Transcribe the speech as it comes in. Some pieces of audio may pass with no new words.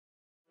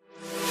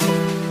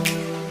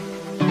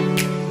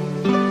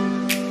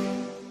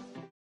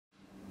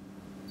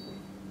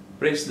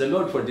Praise the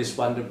Lord for this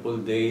wonderful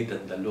day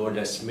that the Lord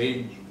has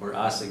made for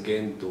us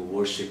again to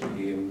worship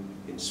Him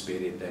in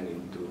spirit and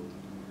in truth.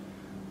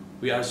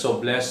 We are so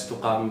blessed to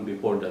come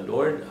before the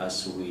Lord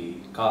as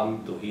we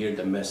come to hear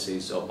the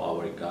message of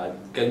our God.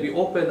 Can we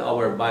open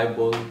our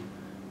Bible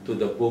to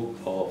the book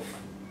of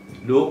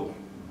Luke,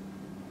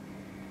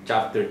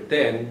 chapter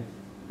 10,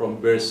 from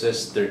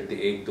verses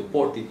 38 to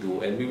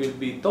 42, and we will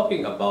be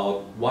talking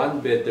about one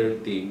better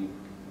thing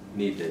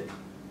needed.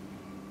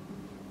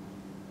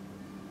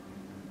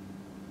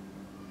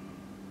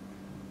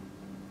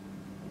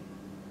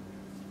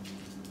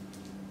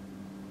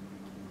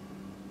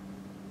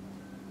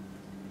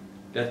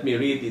 Let me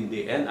read in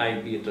the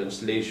NIV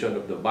translation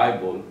of the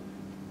Bible.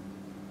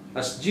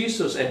 As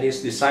Jesus and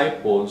His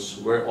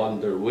disciples were on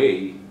their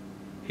way,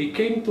 He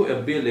came to a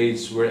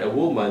village where a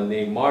woman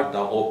named Martha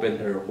opened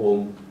her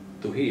home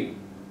to Him.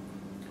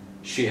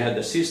 She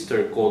had a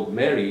sister called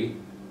Mary,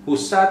 who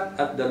sat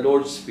at the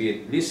Lord's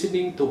feet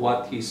listening to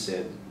what He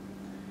said.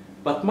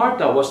 But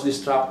Martha was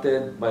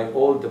distracted by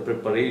all the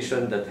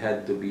preparation that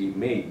had to be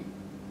made.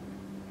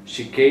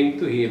 She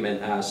came to Him and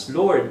asked,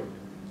 "Lord,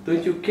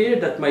 don't you care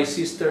that my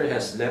sister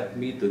has left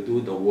me to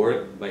do the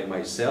work by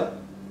myself?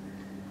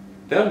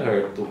 Tell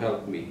her to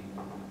help me."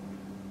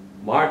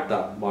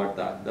 "Martha,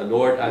 Martha," the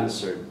Lord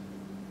answered,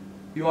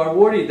 "you are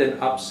worried and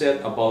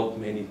upset about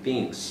many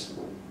things,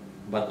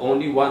 but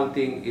only one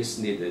thing is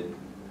needed.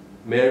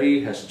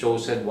 Mary has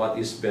chosen what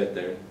is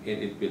better,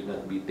 and it will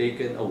not be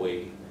taken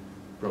away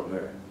from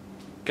her."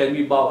 Can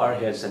we bow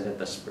our heads and let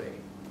us pray?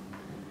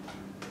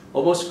 O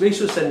most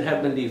gracious and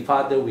heavenly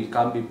Father, we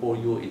come before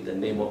you in the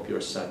name of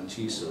your Son,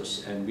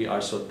 Jesus, and we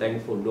are so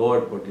thankful,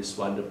 Lord, for this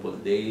wonderful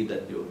day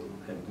that you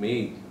have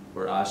made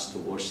for us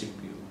to worship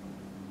you.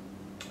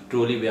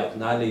 Truly, we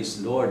acknowledge,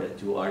 Lord,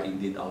 that you are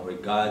indeed our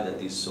God that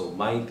is so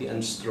mighty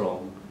and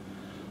strong,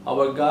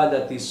 our God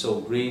that is so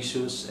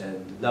gracious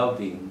and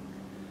loving,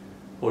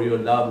 for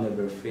your love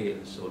never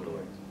fails, O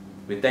Lord.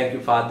 We thank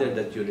you, Father,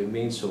 that you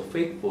remain so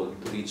faithful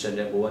to each and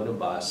every one of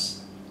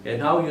us, and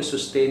how you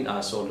sustain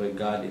us, O Lord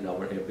God, in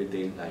our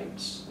everyday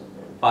lives.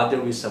 Father,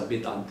 we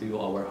submit unto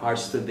you our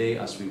hearts today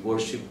as we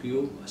worship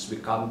you, as we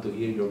come to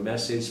hear your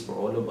message for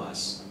all of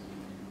us.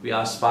 We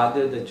ask,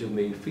 Father, that you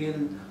may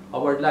fill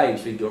our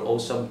lives with your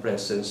awesome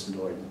presence,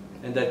 Lord,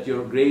 and that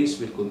your grace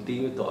will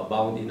continue to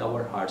abound in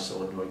our hearts,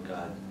 O Lord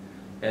God.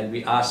 And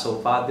we ask, O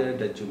Father,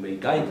 that you may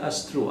guide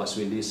us through as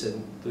we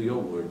listen to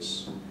your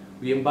words.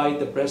 We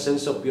invite the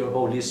presence of your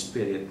Holy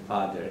Spirit,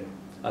 Father,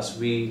 as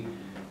we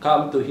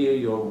come to hear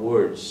your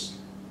words.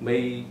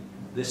 May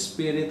the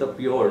Spirit of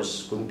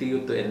yours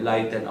continue to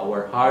enlighten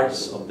our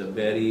hearts of the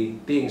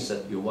very things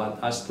that you want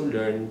us to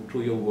learn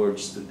through your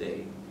words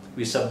today.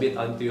 We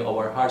submit unto you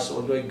our hearts, O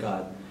Lord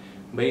God.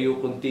 May you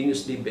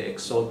continuously be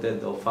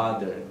exalted, O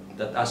Father,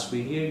 that as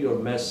we hear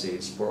your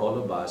message for all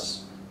of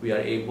us, we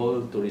are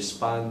able to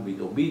respond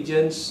with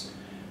obedience,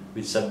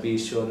 with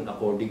submission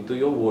according to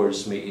your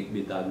words. May it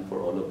be done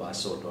for all of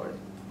us, O Lord.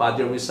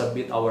 Father, we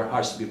submit our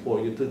hearts before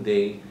you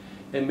today,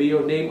 and may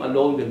your name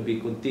alone will be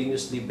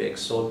continuously be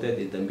exalted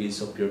in the midst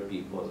of your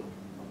people.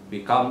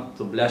 We come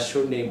to bless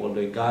your name, O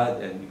Lord God,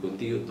 and we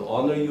continue to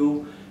honor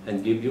you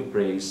and give you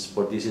praise,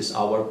 for this is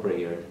our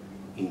prayer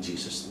in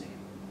Jesus' name.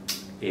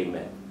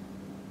 Amen.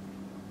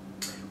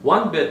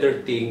 One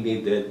better thing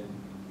needed,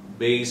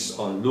 based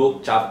on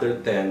Luke chapter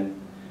 10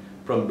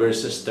 from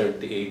verses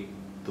 38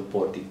 to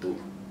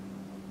 42.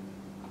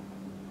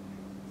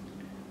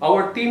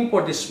 Our theme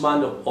for this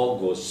month of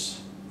August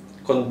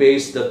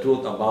conveys the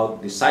truth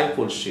about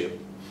discipleship,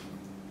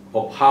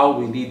 of how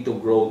we need to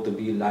grow to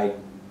be like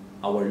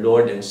our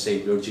Lord and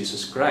Savior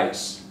Jesus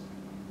Christ.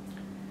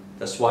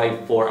 That's why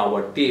for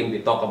our theme, we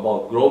talk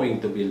about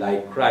growing to be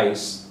like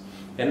Christ.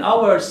 And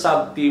our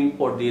sub-theme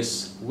for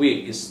this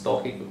week is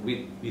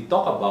we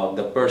talk about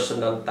the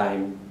personal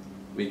time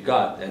with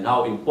God and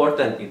how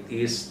important it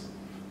is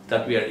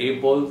that we are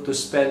able to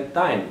spend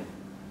time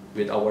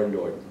with our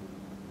Lord.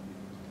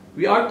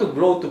 We are to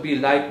grow to be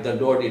like the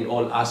Lord in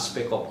all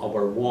aspects of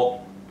our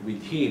walk with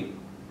Him.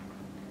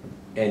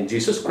 And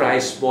Jesus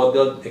Christ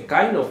modeled a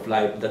kind of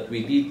life that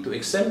we need to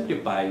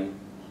exemplify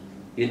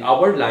in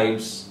our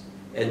lives.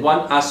 And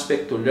one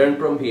aspect to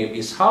learn from Him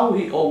is how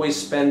He always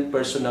spent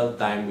personal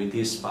time with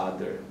His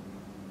Father.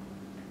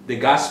 The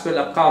Gospel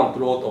account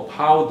wrote of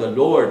how the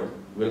Lord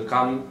will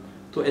come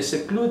to a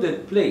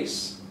secluded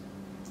place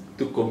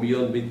to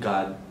commune with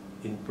God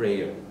in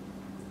prayer.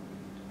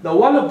 Now,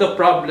 one of the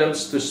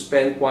problems to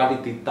spend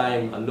quality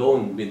time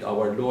alone with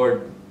our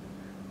Lord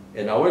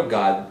and our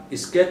God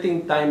is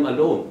getting time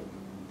alone.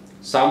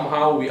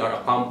 Somehow, we are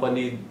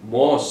accompanied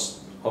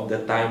most of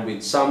the time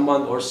with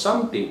someone or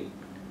something.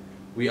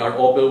 We are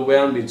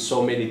overwhelmed with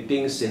so many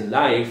things in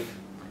life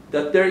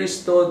that there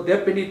is no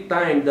definite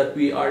time that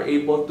we are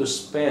able to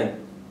spend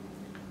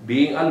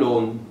being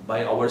alone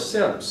by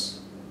ourselves.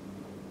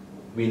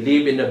 We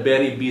live in a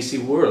very busy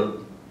world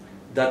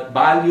that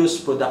values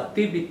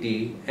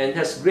productivity and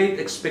has great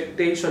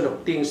expectation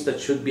of things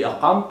that should be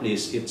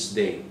accomplished each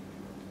day.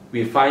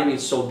 We find it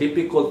so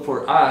difficult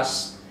for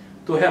us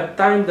to have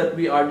time that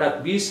we are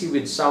not busy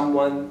with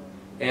someone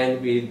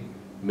and with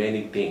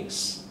many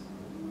things.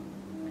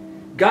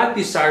 God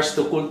desires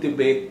to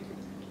cultivate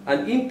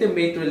an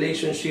intimate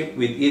relationship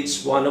with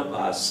each one of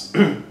us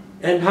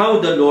and how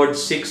the Lord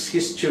seeks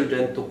His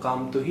children to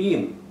come to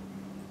Him.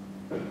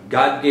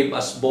 God gave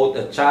us both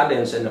a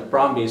challenge and a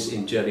promise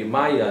in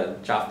Jeremiah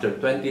chapter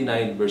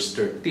 29 verse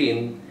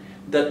 13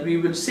 that we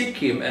will seek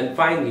Him and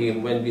find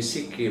Him when we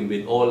seek Him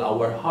with all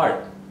our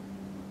heart.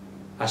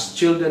 As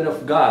children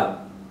of God,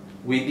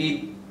 we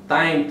need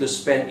time to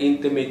spend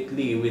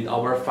intimately with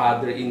our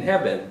Father in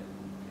heaven.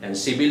 And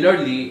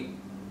similarly,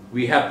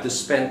 we have to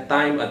spend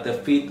time at the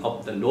feet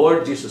of the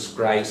Lord Jesus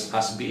Christ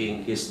as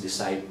being His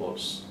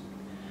disciples.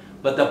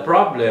 But the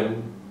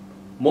problem,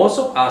 most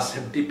of us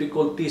have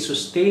difficulty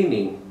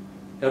sustaining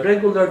a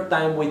regular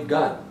time with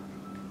God,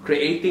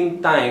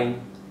 creating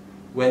time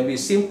when we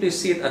simply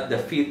sit at the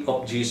feet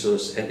of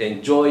Jesus and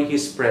enjoy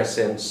His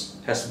presence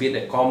has been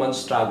a common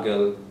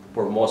struggle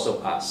for most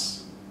of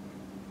us.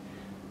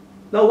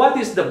 Now, what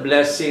is the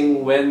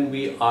blessing when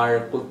we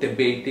are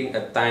cultivating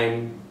a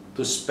time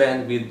to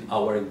spend with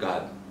our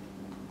God?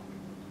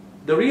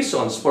 The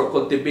reasons for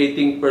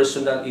cultivating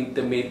personal,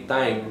 intimate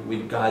time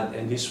with God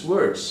and His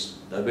words,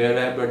 that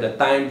wherever the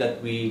time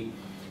that we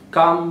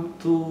come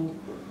to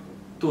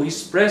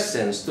His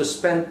presence, to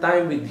spend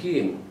time with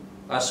Him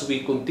as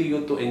we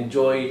continue to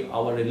enjoy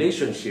our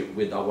relationship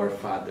with our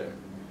Father.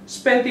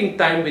 Spending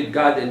time with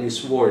God and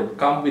His Word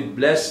come with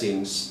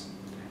blessings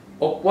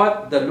of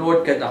what the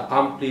Lord can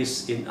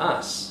accomplish in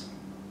us.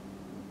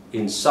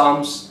 In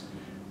Psalms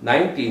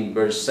 19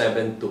 verse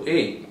 7 to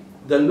 8,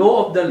 the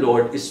law of the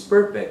Lord is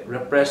perfect,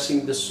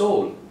 refreshing the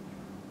soul.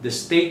 The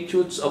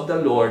statutes of the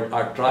Lord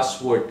are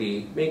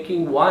trustworthy,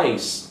 making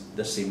wise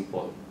the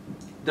simple.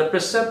 The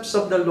precepts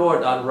of the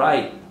Lord are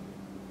right,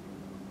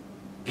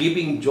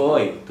 giving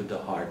joy to the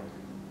heart.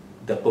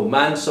 The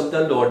commands of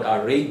the Lord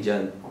are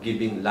radiant,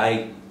 giving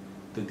light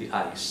to the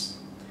eyes.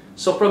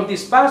 So from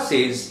this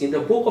passage in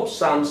the book of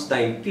Psalms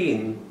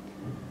 19,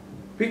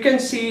 we can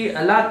see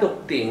a lot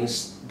of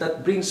things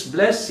that brings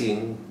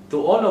blessing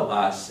to all of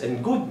us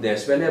and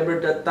goodness whenever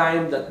the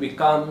time that we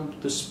come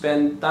to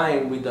spend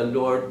time with the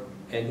Lord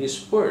and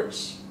His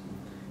words.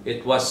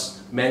 It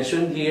was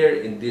mentioned here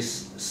in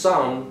this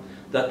psalm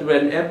that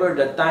whenever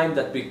the time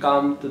that we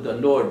come to the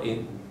Lord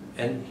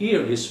and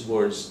hear His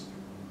words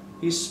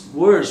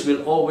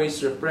will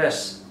always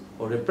represses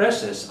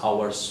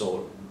our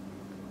soul.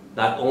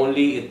 Not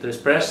only it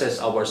represses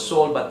our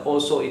soul, but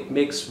also it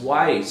makes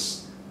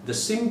wise the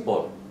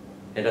simple.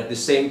 And at the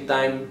same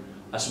time,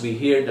 as we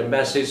hear the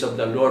message of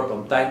the Lord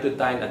from time to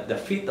time at the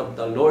feet of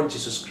the Lord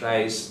Jesus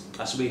Christ,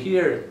 as we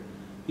hear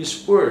His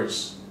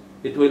words,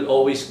 it will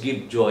always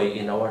give joy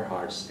in our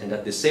hearts. And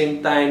at the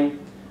same time,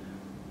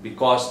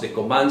 because the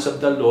commands of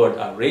the Lord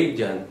are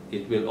radiant,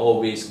 it will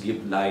always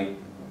give light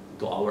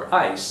to our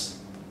eyes.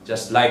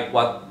 Just like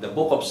what the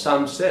book of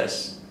Psalms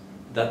says,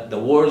 that the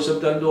words of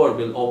the Lord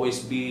will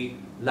always be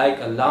like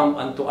a lamp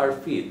unto our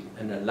feet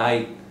and a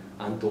light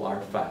unto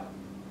our path.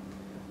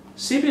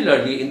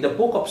 Similarly, in the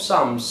book of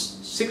Psalms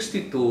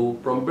 62,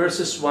 from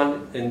verses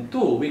 1 and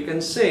 2, we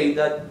can say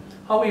that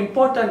how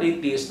important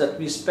it is that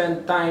we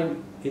spend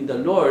time in the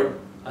Lord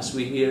as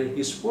we hear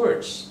His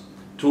words.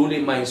 Truly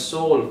my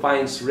soul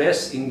finds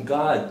rest in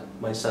God.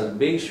 My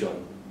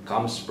salvation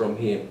comes from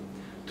Him.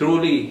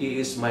 Truly He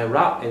is my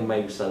rock and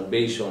my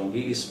salvation.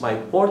 He is my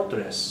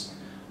fortress.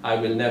 I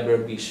will never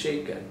be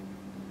shaken.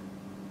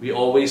 We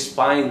always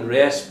find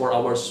rest for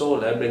our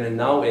soul every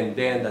now and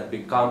then that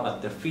we come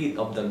at the feet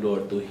of the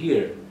Lord to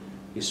hear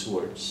His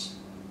words.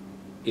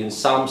 In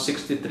Psalm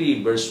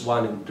 63 verse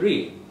 1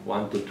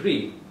 to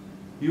 3,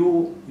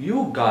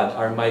 You, God,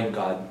 are my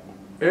God.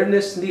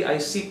 Earnestly I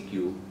seek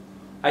You.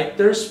 I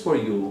thirst for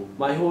You.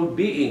 My whole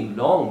being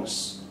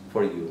longs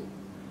for You.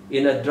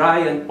 In a dry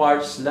and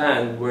parched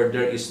land where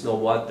there is no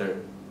water.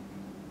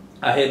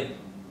 I had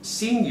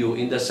seen You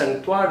in the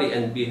sanctuary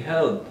and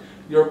beheld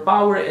Your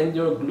power and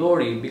Your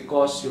glory,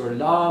 because Your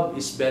love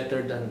is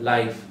better than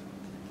life.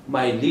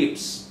 My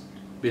lips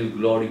will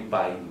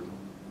glorify You.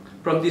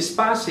 From this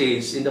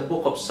passage in the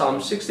book of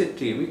Psalm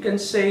 63, we can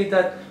say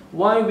that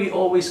why we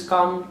always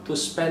come to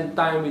spend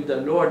time with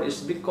the Lord is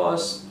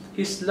because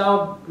His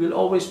love will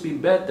always be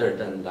better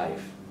than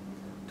life.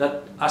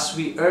 That as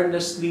we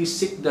earnestly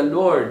seek the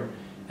Lord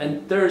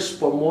and thirst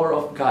for more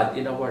of God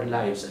in our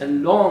lives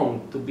and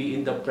long to be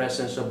in the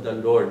presence of the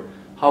Lord,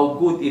 how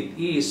good it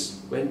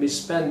is when we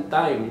spend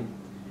time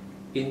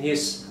in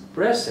His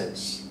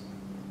presence.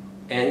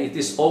 And it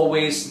is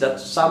always that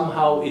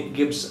somehow it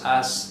gives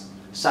us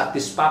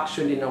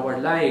satisfaction in our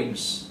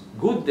lives,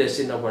 goodness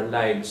in our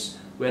lives,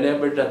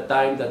 whenever the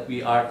time that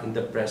we are in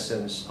the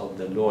presence of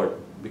the Lord.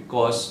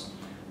 Because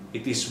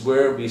it is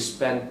where we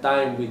spend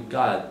time with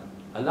God,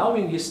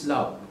 allowing His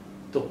love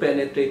to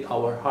penetrate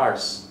our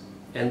hearts.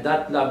 And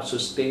that love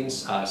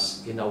sustains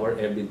us in our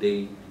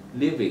everyday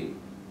living.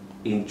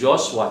 In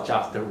Joshua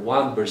chapter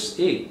 1 verse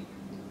 8,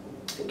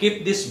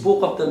 keep this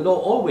book of the law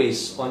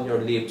always on your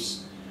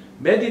lips.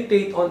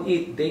 Meditate on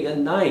it day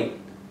and night,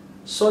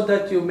 so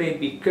that you may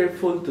be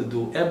careful to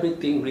do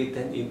everything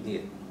written in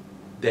it.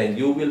 then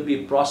you will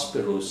be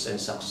prosperous and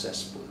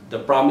successful. The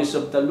promise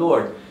of the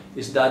Lord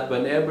is that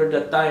whenever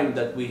the time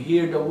that we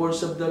hear the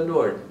words of the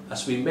Lord,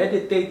 as we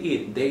meditate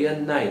it day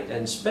and night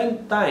and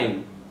spend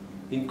time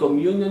in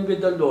communion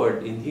with the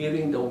Lord, in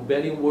hearing the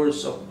very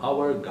words of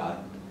our God,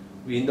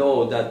 we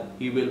know that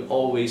He will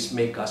always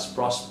make us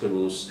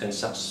prosperous and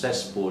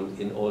successful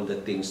in all the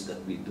things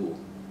that we do.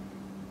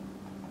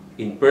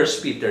 In 1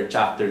 Peter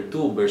chapter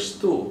 2, verse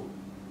 2,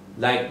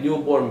 like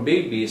newborn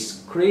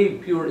babies,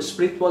 crave pure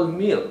spiritual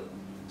milk,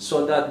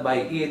 so that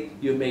by it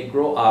you may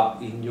grow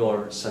up in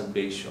your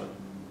salvation.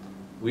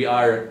 We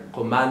are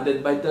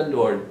commanded by the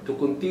Lord to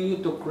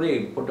continue to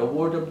crave for the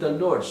word of the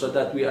Lord so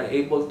that we are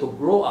able to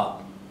grow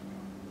up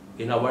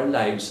in our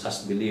lives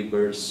as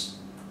believers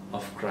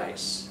of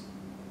Christ.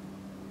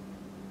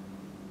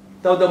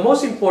 Now, the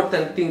most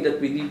important thing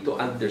that we need to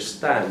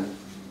understand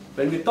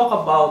when we talk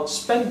about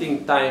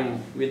spending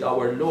time with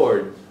our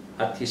Lord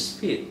at His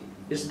feet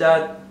is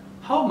that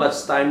how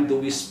much time do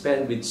we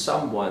spend with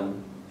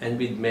someone and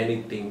with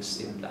many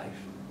things in life?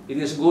 It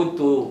is good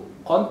to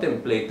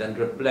contemplate and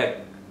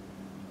reflect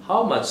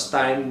how much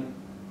time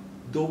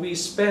do we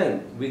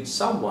spend with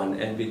someone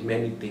and with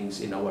many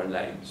things in our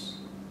lives.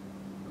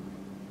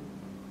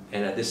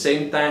 And at the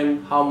same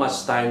time, how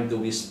much time do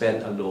we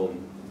spend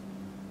alone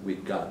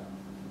with God?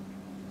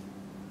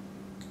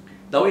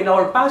 Now, in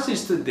our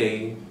passage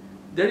today,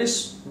 there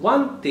is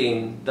one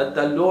thing that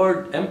the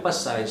Lord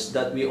emphasized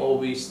that we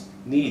always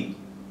need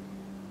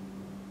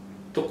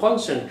to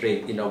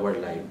concentrate in our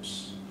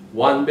lives.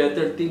 One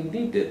better thing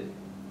needed.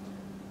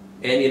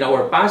 And in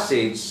our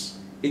passage,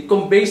 it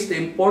conveys the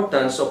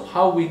importance of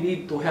how we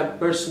need to have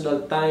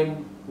personal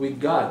time with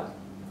God.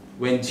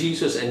 When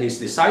Jesus and His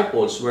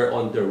disciples were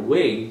on their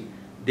way,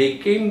 they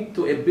came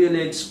to a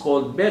village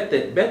called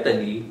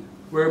Bethany,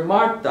 where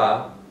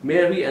Martha,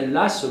 Mary, and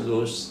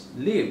Lazarus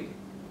lived.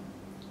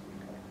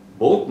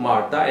 Both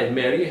Martha and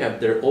Mary have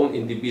their own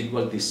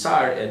individual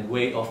desire and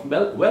way of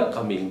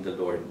welcoming the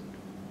Lord.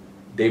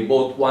 They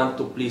both want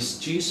to please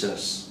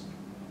Jesus.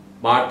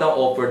 Martha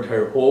offered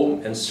her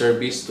home and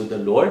service to the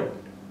Lord.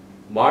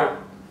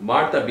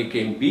 Martha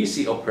became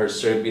busy of her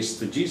service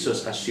to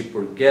Jesus as she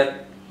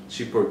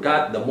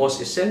forgot the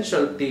most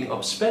essential thing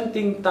of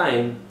spending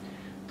time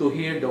to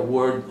hear the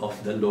word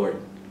of the Lord.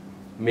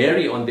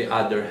 Mary, on the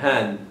other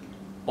hand,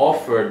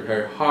 offered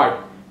her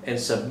heart and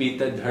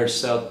submitted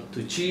herself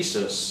to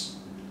Jesus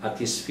at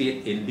His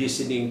feet in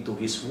listening to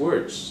His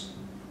words.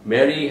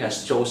 Mary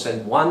has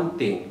chosen one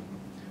thing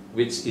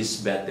which is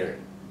better.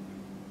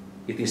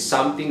 It is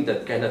something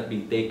that cannot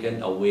be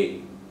taken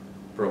away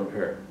from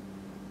her.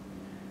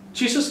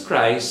 Jesus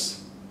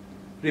Christ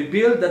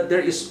revealed that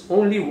there is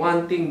only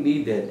one thing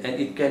needed and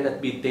it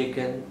cannot be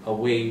taken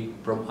away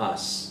from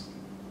us.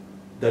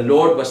 The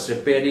Lord was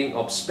preparing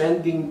of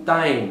spending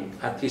time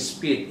at His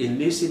feet in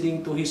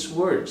listening to His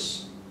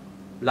words.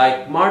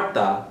 Like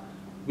Martha,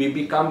 we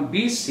become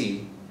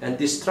busy and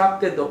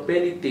distracted of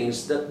many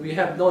things that we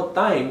have no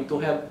time to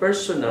have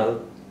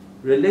personal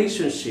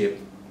relationship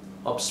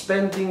of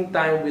spending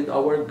time with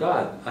our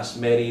God as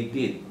Mary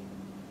did.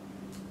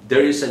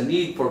 There is a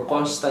need for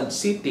constant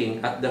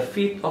sitting at the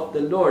feet of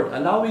the Lord,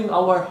 allowing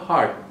our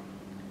heart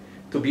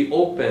to be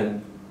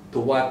open to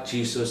what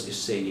Jesus is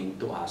saying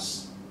to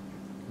us.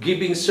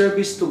 Giving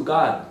service to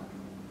God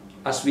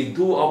as we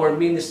do our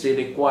ministry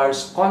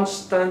requires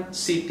constant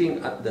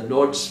sitting at the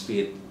Lord's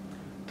feet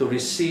to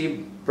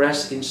receive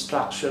fresh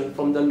instruction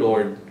from the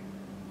Lord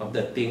of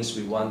the things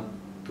we want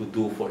to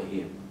do for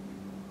Him.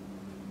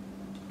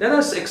 Let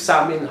us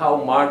examine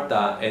how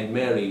Martha and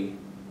Mary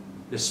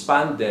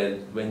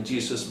responded when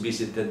Jesus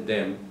visited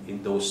them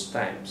in those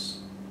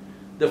times.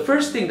 The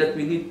first thing that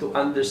we need to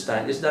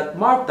understand is that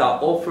Martha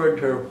offered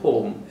her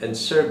home and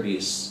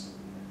service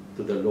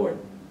to the Lord.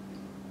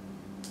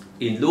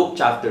 In Luke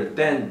chapter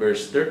 10,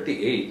 verse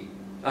 38,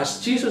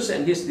 as Jesus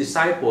and His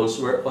disciples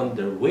were on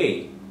their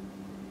way,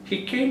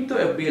 He came to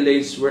a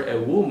village where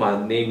a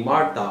woman named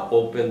Martha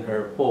opened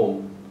her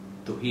home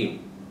to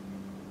Him.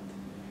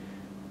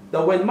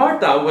 Now, when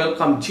Martha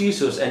welcomed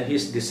Jesus and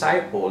His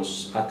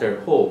disciples at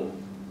her home,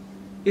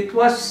 it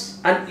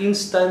was an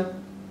instant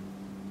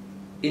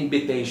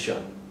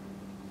invitation.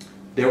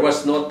 There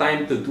was no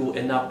time to do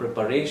enough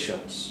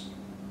preparations.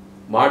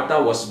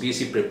 Martha was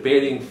busy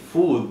preparing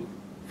food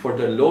for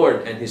the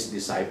Lord and His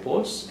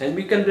disciples, and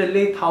we can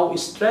relate how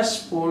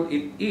stressful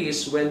it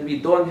is when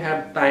we don't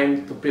have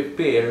time to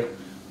prepare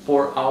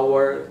for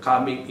our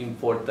coming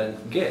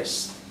important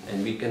guest,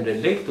 and we can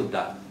relate to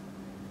that.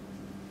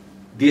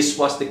 This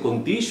was the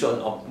condition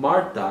of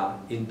Martha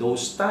in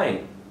those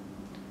times.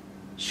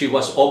 She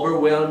was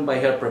overwhelmed by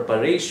her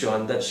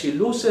preparation that she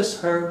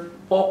loses her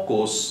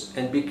focus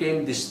and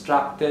became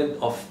distracted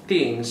of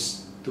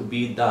things to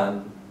be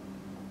done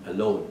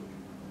alone.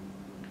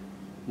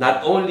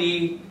 Not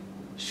only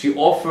she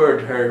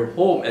offered her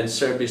home and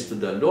service to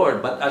the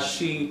Lord, but as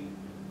she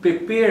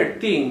prepared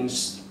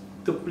things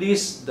to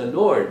please the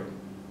Lord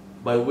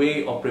by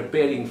way of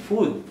preparing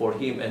food for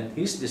Him and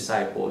His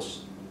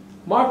disciples,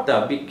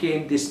 Martha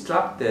became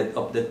distracted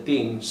of the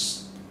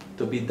things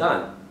to be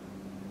done.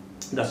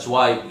 That's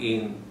why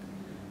in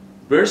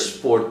verse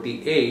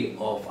 40a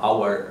of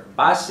our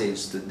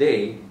passage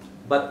today,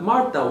 but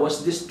Martha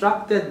was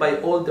distracted by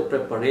all the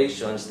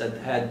preparations that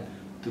had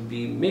to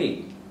be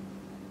made.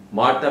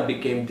 Martha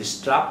became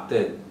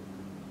distracted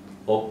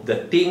of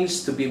the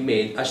things to be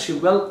made as she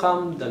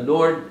welcomed the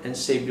Lord and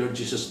Savior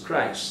Jesus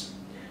Christ.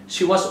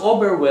 She was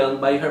overwhelmed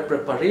by her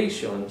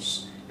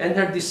preparations and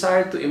her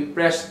desire to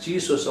impress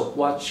Jesus of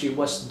what she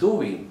was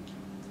doing.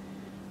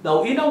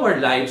 Now, in our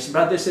lives,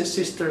 brothers and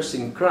sisters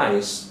in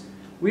Christ,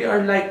 we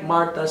are like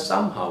Martha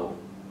somehow.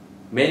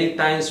 Many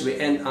times we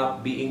end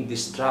up being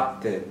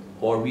distracted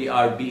or we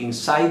are being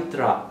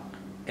sidetracked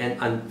and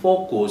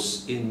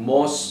unfocused in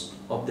most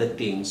of the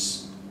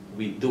things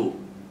we do.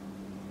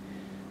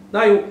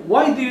 Now,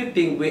 why do you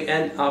think we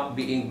end up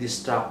being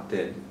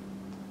distracted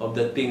of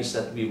the things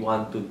that we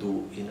want to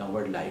do in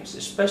our lives,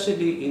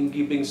 especially in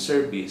giving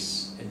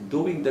service and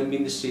doing the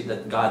ministry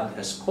that God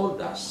has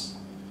called us?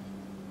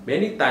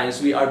 Many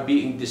times we are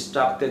being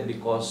distracted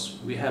because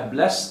we have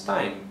less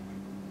time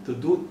to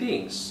do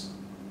things.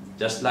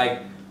 Just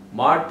like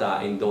Martha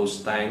in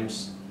those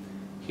times,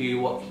 he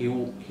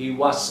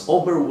was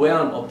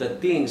overwhelmed of the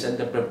things and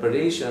the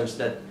preparations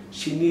that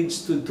she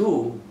needs to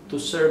do to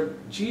serve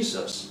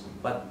Jesus,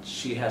 but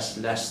she has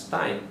less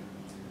time.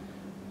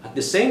 At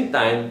the same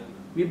time,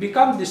 we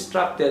become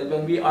distracted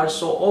when we are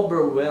so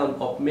overwhelmed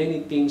of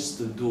many things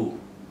to do,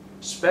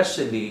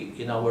 especially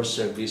in our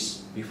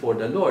service before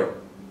the Lord.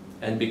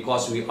 And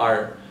because we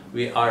are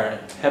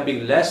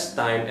having less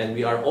time and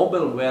we are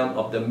overwhelmed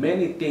of the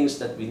many things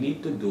that we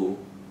need to do,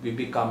 we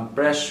become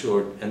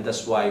pressured, and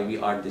that's why we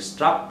are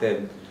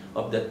distracted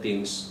of the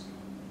things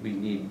we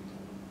need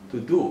to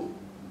do.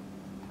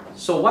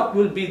 So what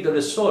will be the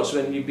results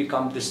when we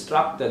become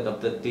distracted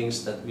of the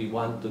things that we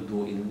want to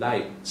do in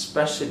life,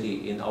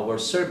 especially in our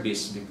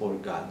service before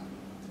God?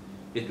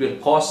 It will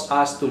cause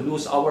us to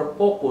lose our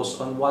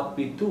focus on what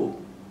we do.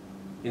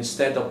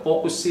 Instead of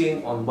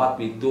focusing on what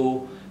we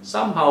do,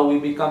 somehow we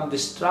become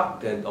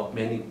distracted of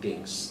many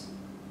things.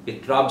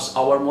 It robs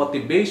our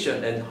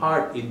motivation and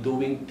heart in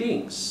doing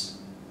things.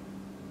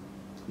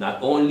 Not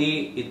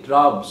only it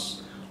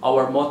robs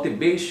our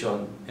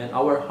motivation and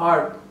our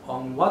heart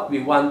on what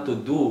we want to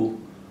do,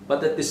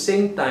 but at the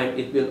same time,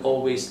 it will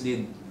always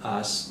lead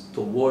us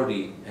to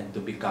worry and to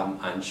become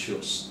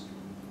anxious.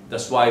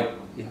 That's why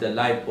in the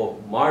life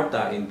of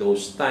Martha in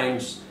those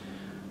times,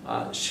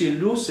 she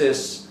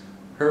loses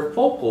her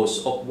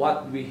focus of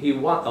what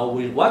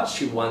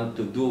she wants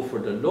to do for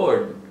the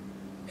Lord,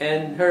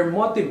 and her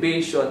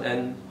motivation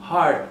and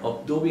heart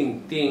of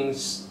doing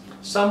things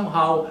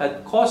somehow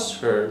had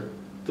caused her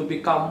to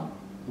become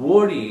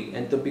worry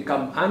and to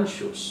become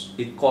anxious.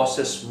 It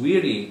causes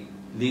weary,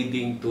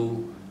 leading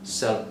to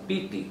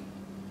self-pity.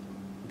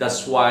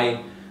 That's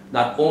why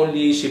not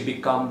only she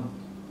become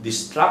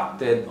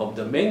distracted of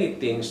the many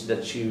things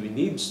that she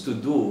needs to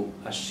do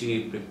as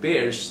she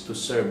prepares to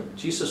serve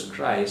Jesus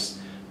Christ,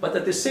 but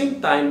at the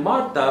same time,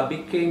 Martha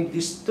became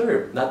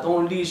disturbed. Not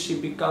only she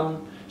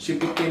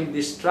became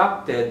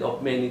distracted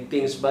of many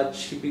things, but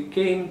she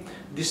became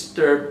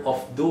disturbed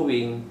of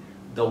doing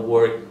the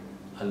work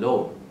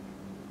alone.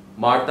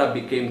 Martha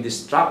became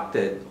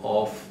distracted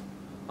of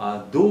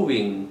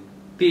doing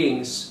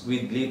things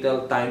with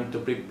little time to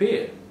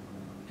prepare.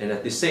 And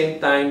at the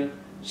same time,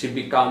 she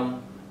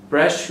became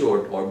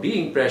pressured, or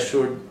being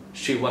pressured,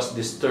 she was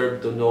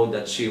disturbed to know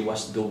that she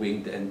was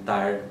doing the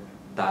entire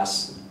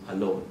task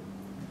alone.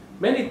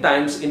 Many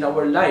times in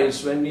our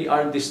lives, when we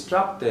are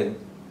distracted,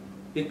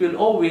 it will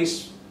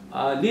always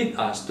lead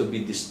us to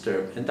be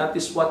disturbed. And that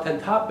is what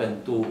had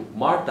happened to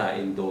Martha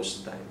in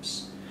those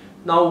times.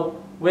 Now,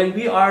 when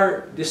we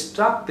are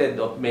distracted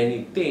of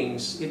many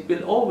things, it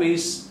will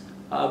always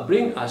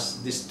bring us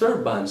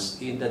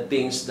disturbance in the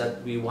things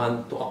that we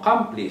want to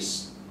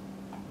accomplish.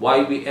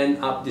 Why we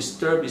end up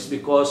disturbed is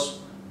because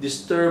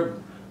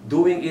disturbed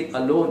doing it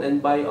alone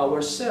and by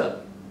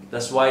ourselves.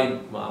 That's why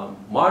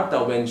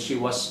Martha, when she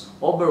was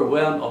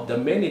overwhelmed of the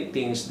many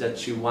things that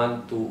she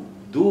wanted to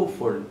do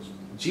for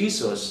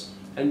Jesus,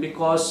 and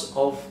because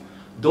of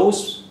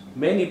those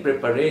many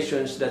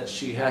preparations that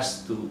she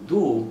has to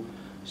do,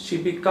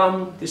 she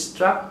become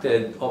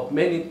distracted of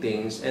many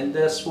things, and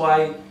that's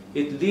why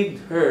it led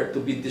her to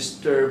be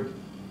disturbed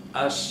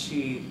as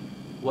she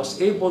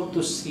was able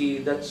to see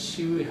that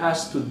she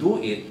has to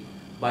do it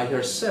by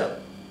herself.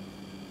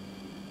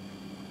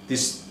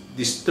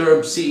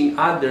 Disturbed seeing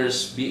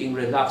others being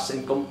relaxed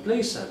and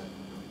complacent.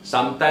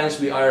 Sometimes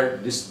we are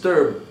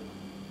disturbed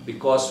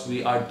because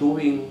we are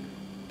doing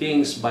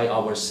things by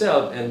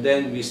ourselves, and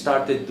then we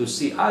started to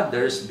see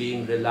others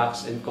being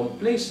relaxed and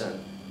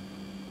complacent.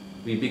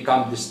 We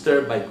become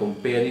disturbed by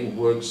comparing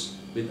works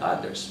with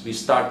others. We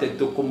started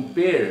to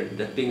compare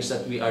the things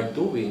that we are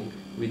doing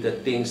with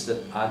the things that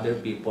other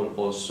people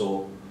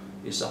also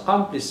is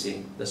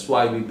accomplishing. That's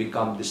why we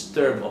become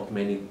disturbed of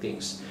many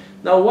things.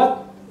 Now,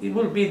 what it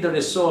will be the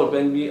result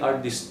when we are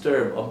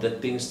disturbed of the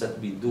things that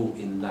we do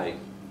in life?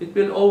 It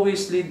will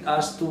always lead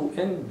us to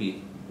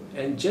envy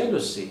and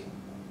jealousy.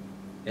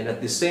 And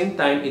at the same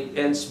time, it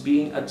ends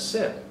being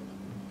upset.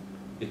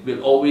 It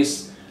will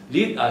always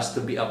lead us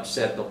to be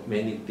upset of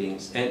many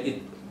things, and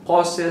it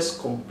causes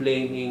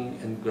complaining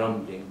and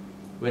grumbling.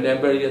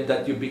 Whenever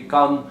that you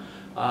become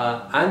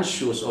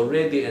anxious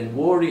already and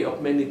worry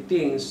of many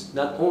things,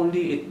 not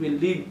only it will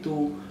lead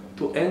to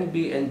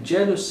envy and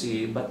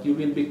jealousy, but you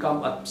will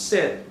become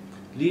upset,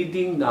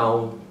 leading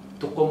now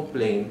to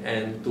complain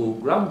and to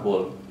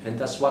grumble. And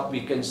that's what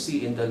we can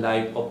see in the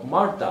life of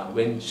Martha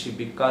when she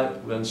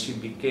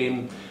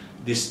became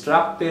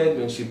distracted,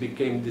 when she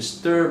became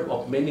disturbed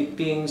of many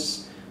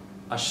things,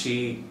 as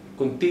she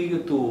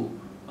continued to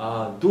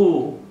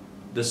do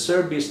the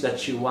service that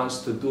she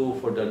wants to do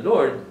for the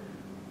Lord.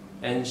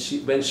 And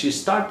when she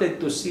started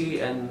to see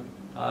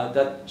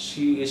that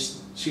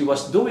she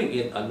was doing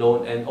it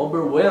alone and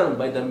overwhelmed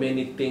by the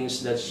many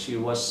things that she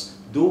was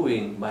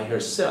doing by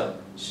herself,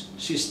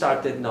 she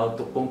started now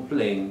to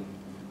complain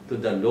to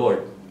the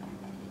Lord.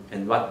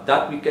 And what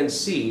that we can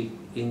see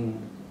in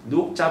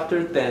Luke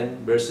chapter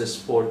 10 verses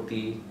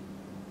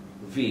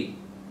 40b.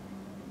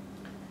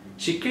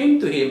 She came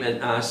to him and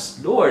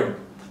asked,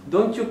 "Lord,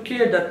 don't you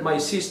care that my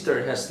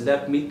sister has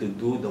left me to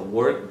do the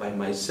work by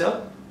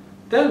myself?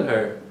 Tell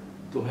her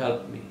to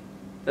help me."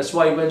 That's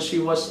why when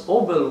she was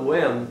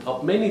overwhelmed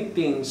of many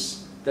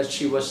things that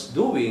she was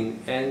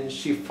doing, and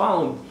she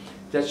found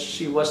that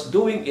she was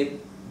doing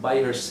it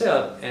by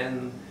herself,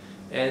 and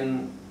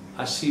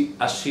as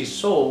she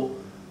saw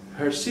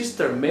her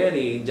sister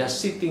Mary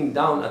just sitting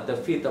down at the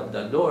feet of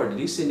the Lord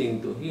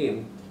listening to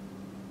him,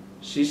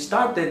 she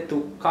started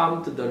to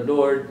come to the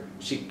Lord.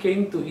 She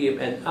came to him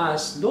and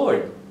asked,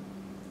 "Lord,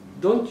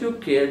 don't you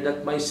care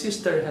that my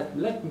sister had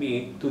left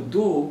me to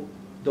do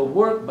the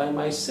work by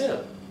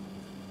myself?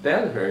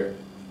 Tell her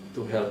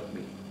to help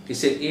me."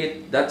 Isn't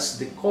it?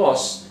 That's the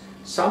cause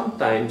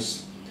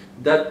sometimes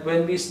that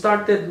when we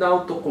started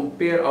now to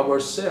compare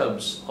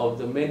ourselves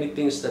of the many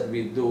things that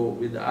we do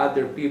with the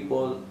other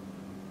people,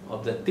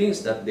 of the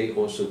things that they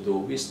also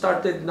do, we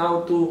started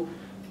now to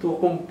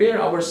compare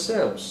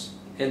ourselves.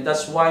 And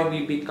that's why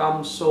we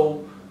become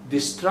so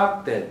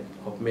distracted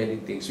of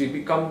many things.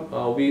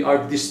 We are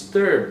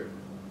disturbed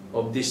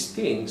of these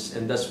things,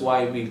 and that's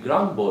why we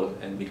grumble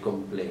and we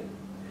complain.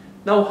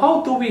 Now,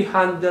 how do we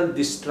handle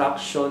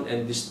distraction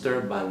and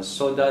disturbance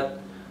so that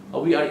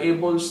we are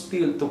able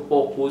still to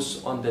focus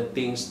on the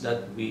things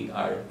that we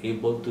are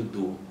able to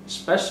do,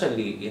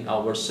 especially in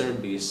our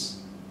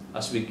service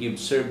as we give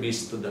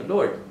service to the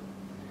Lord?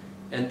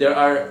 And there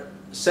are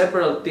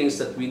several things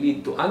that we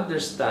need to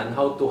understand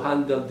how to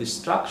handle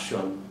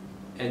distraction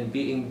and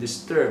being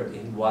disturbed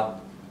in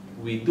what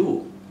we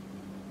do.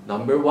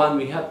 Number one,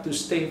 we have to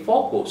stay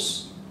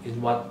focused in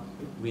what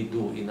we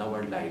do in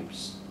our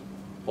lives,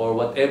 or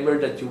whatever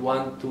that you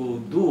want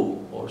to do,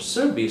 or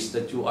service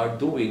that you are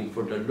doing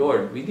for the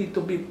Lord. We need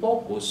to be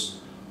focused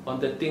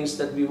on the things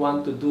that we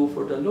want to do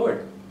for the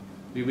Lord.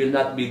 We will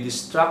not be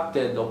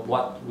distracted of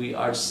what we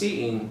are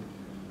seeing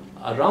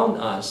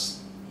around us,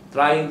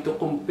 trying to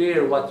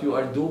compare what you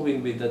are doing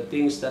with the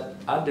things that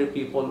other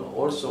people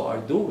also are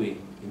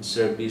doing in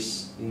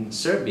service, in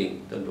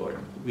serving the Lord.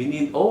 We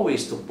need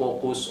always to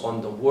focus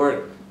on the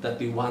work that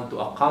we want to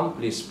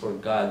accomplish for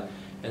God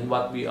and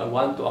what we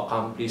want to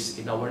accomplish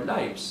in our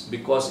lives.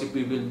 Because if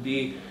we will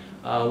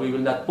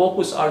not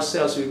focus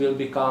ourselves, we will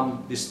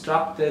become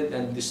distracted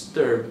and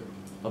disturbed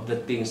of the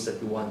things that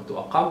we want to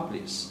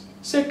accomplish.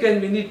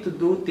 Second, we need to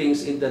do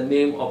things in the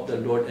name of the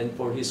Lord and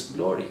for His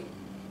glory.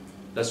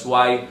 That's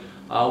why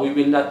we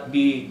will not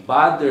be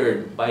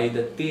bothered by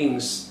the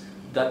things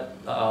that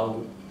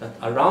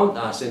around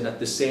us, and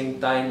at the same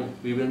time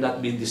we will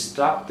not be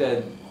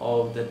distracted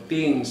of the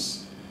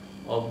things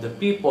of the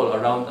people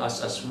around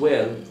us as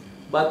well.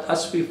 But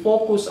as we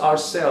focus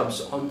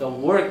ourselves on the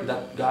work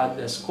that God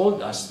has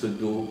called us to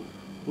do,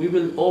 we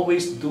will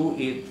always do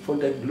it for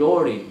the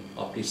glory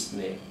of His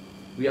name.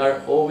 We are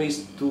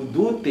always to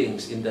do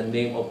things in the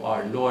name of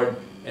our Lord,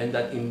 and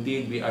that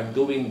indeed we are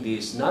doing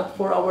this not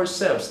for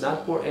ourselves,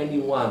 not for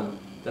anyone.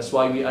 That's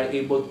why we are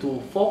able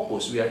to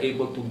focus, we are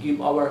able to give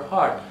our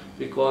heart,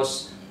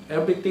 because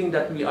everything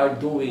that we are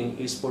doing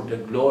is for the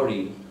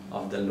glory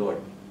of the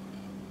Lord.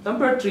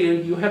 Number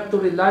three, you have to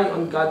rely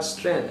on God's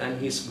strength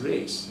and His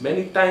grace.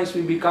 Many times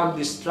we become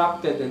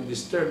distracted and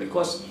disturbed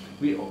because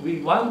we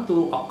want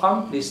to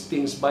accomplish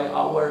things by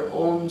our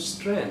own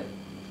strength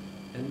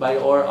and by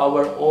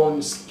our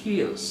own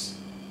skills.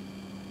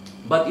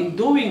 But in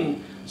doing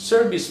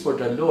service for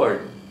the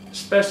Lord,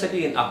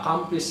 especially in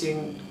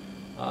accomplishing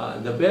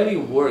the very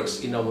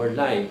works in our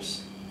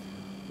lives,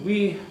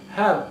 we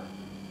have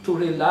to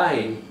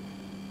rely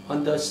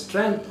on the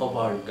strength of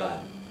our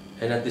God,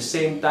 and at the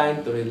same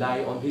time to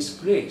rely on His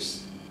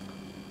grace.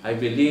 I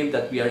believe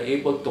that we are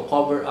able to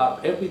cover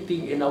up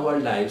everything in our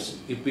lives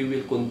if we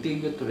will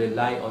continue to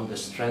rely on the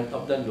strength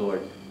of the Lord,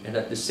 and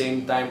at the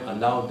same time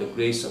allow the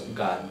grace of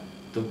God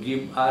to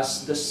give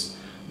us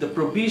the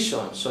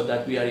provision so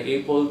that we are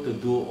able to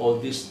do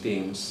all these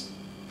things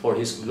for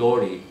His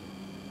glory,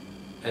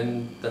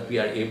 and that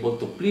we are able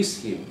to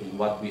please Him in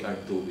what we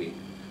are doing.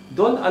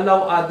 Don't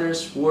allow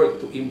others' work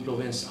to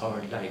influence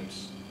our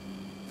lives.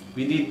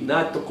 We need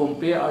not to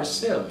compare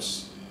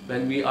ourselves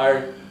when we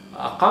are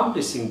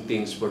accomplishing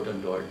things for the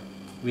Lord.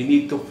 We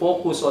need to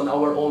focus on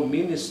our own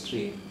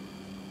ministry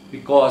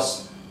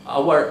because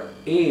our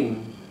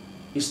aim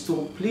is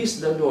to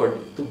please the Lord,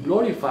 to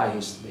glorify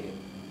His name.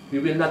 We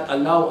will not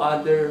allow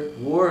other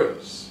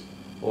works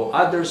or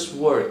others'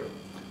 work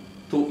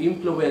to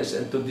influence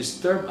and to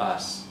disturb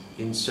us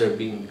in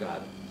serving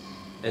God.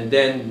 And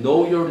then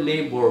know your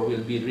labor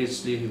will be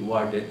richly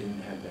rewarded in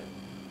heaven.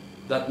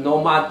 That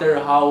no matter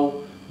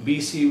how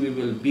busy we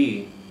will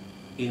be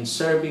in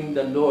serving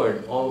the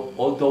Lord,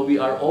 although we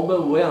are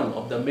overwhelmed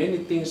of the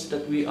many things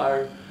that we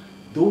are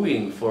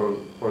doing for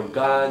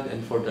God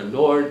and for the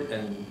Lord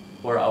and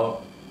for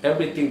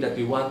everything that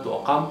we want to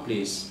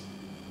accomplish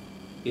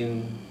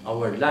in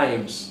our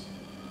lives,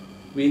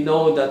 we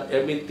know that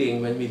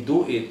everything, when we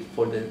do it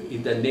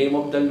in the name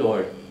of the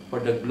Lord, for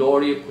the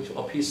glory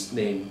of His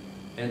name,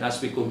 and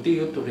as we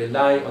continue to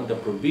rely on the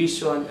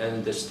provision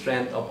and the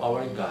strength of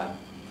our God,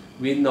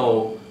 we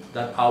know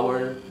that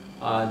our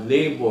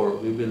labor,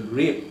 we will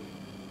reap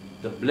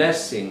the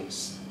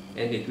blessings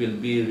and it will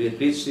be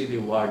richly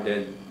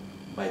rewarded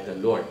by the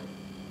Lord.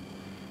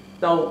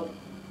 Now,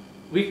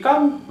 we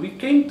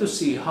came to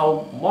see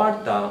how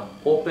Martha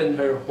opened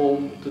her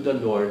home to the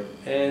Lord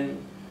and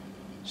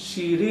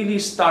she really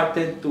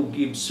started to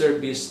give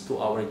service to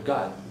our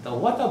God. Now,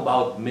 what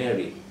about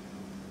Mary?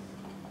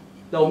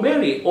 Now,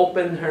 Mary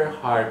opened her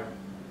heart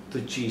to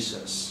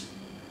Jesus.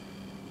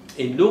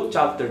 In Luke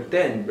chapter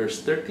 10,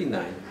 verse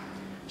 39,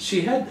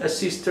 she had a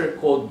sister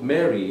called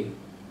Mary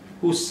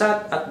who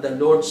sat at the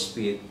Lord's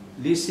feet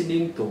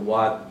listening to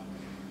what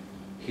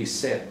He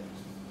said.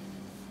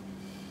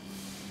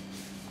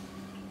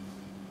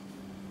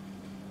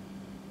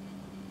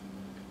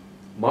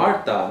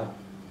 Martha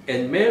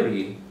and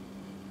Mary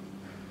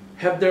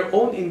have their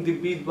own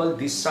individual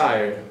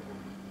desire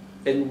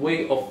and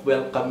way of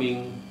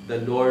welcoming the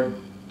Lord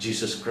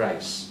Jesus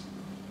Christ.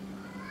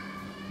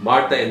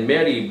 Martha and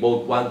Mary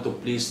both want to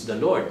please the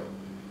Lord.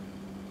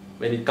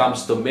 When it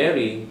comes to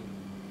Mary,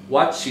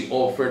 what she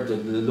offered to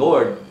the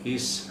Lord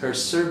is her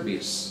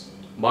service.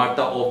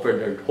 Martha offered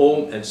her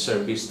home and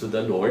service to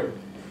the Lord.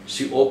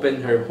 She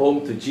opened her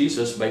home to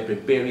Jesus by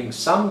preparing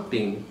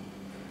something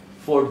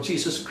for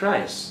Jesus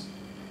Christ.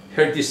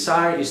 Her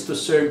desire is to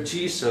serve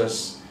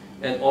Jesus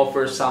and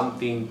offer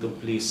something to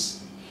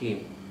please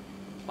Him.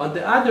 On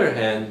the other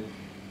hand,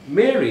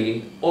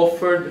 Mary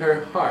offered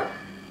her heart.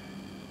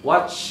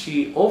 What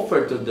she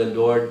offered to the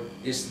Lord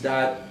is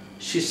that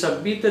she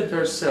submitted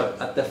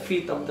herself at the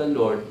feet of the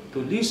Lord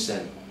to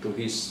listen to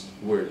His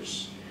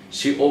words.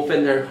 She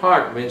opened her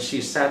heart when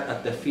she sat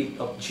at the feet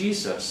of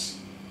Jesus.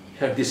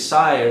 Her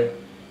desire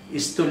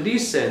is to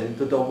listen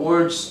to the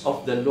words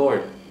of the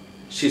Lord.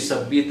 She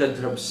submitted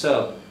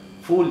herself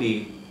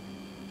fully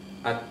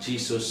at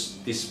Jesus'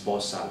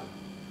 disposal.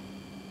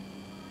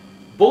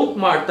 Both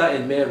Martha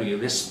and Mary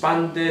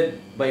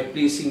responded by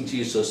pleasing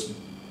Jesus,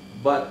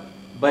 but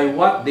by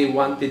what they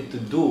wanted to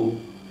do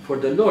for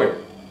the Lord.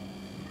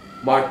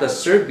 Martha's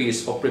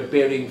service of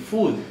preparing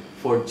food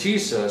for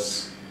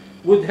Jesus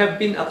would have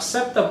been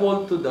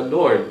acceptable to the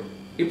Lord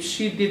if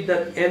she did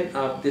not end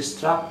up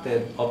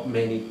distracted of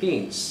many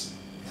things.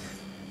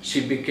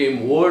 She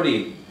became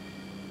worried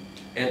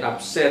and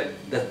upset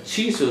that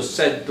Jesus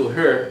said to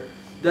her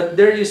that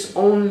there is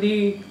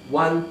only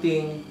one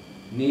thing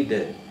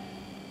needed.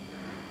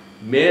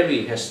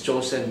 Mary has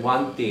chosen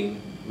one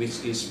thing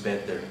which is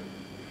better.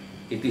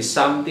 It is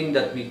something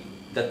that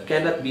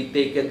cannot be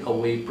taken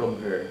away from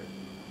her.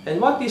 And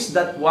what is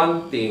that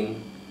one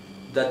thing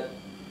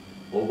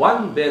or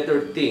one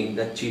better thing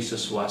that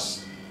Jesus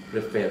was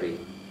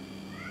referring?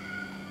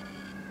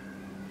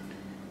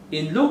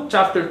 In Luke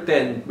chapter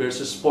 10,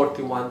 verses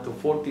 41 to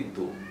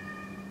 42,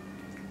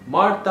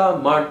 Martha,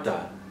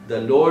 Martha,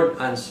 the Lord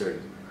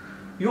answered,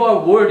 "You are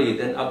worried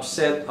and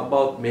upset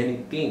about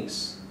many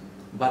things,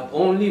 but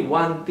only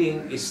one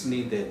thing is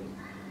needed.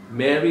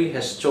 Mary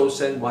has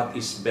chosen what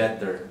is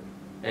better,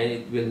 and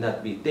it will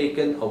not be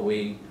taken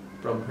away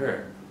from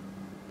her."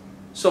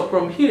 So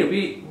from here,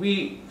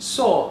 we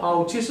saw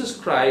how Jesus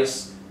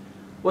Christ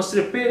was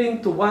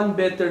referring to one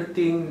better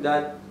thing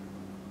that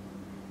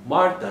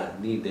Martha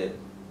needed,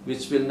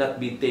 which will not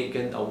be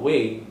taken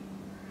away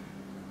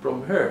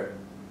from her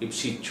if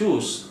she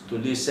chooses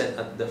to listen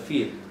at the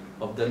feet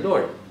of the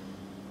Lord,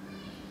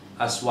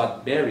 as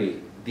what Mary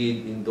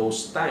did in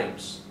those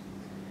times.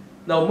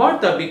 Now,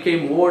 Martha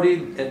became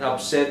worried and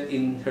upset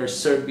in her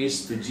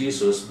service to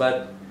Jesus,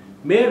 but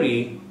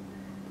Mary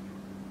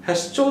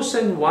has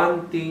chosen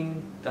one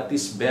thing that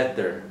is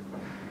better,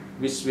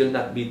 which will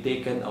not be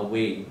taken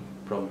away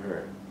from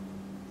her.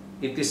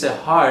 It is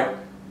a heart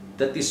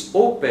that is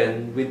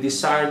open with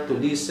desire to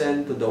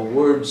listen to the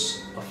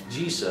words of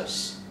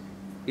Jesus.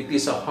 It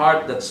is a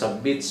heart that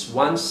submits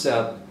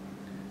oneself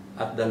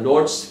at the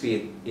Lord's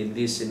feet in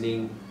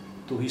listening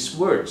to His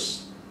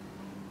words.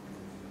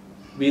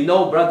 We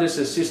know, brothers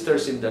and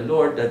sisters in the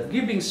Lord, that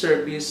giving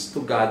service to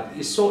God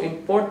is so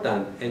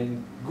important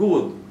and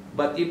good,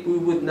 but if we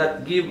would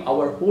not give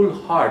our whole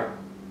heart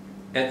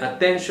and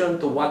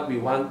attention to what we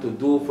want to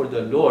do for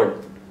the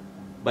Lord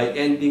by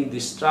ending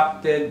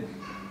distracted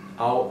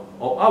of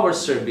our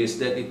service,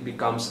 then it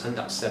becomes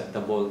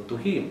unacceptable to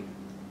Him.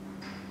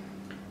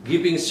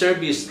 Giving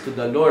service to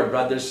the Lord,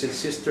 brothers and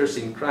sisters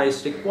in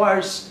Christ,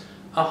 requires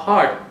a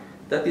heart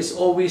that is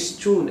always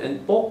tuned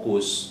and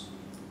focused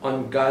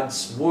on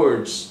God's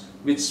words,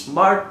 which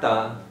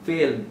Martha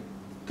failed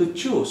to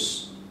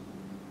choose.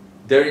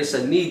 There is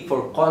a need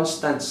for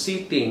constant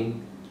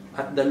sitting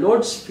at the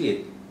Lord's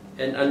feet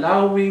and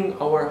allowing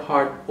our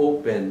heart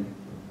open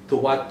to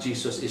what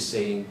Jesus is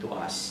saying to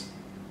us.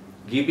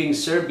 Giving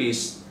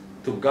service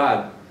to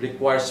God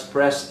requires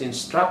fresh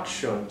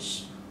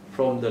instructions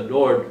from the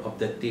Lord of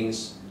the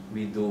things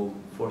we do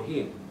for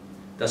Him.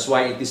 That's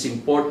why it is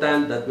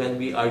important that when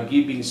we are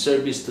giving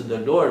service to the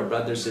Lord,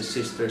 brothers and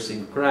sisters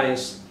in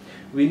Christ,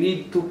 we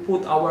need to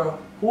put our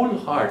whole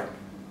heart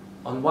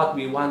on what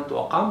we want to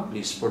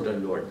accomplish for the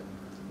Lord.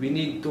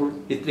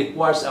 It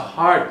requires a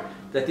heart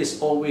that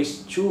is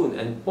always tuned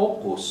and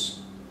focused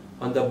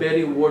on the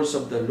very words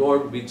of the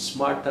Lord which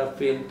Martha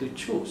failed to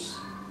choose.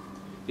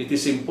 It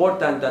is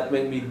important that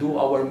when we do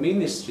our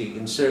ministry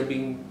in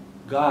serving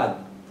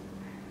God,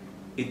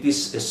 it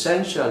is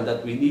essential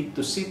that we need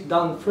to sit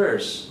down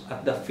first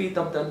at the feet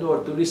of the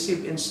Lord to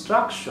receive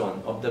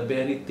instruction of the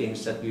very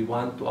things that we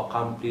want to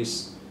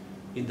accomplish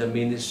in the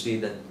ministry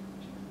that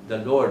the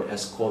Lord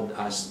has called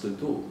us to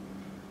do.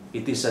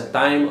 It is a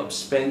time of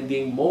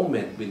spending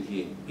moment with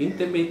Him,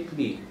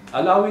 intimately,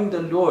 allowing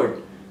the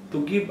Lord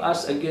to give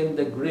us again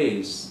the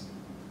grace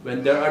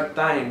when there are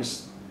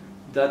times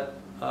that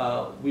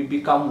we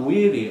become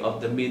weary of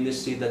the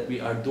ministry that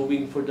we are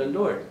doing for the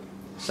Lord.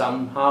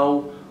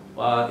 Somehow,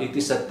 it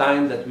is a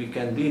time that we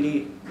can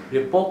really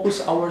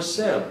refocus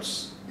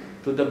ourselves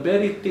to the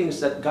very things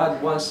that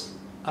God wants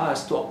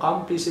us to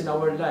accomplish in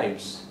our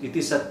lives. It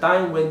is a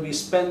time when we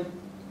spend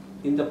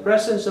in the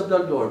presence of the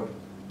Lord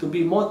to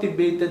be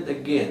motivated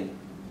again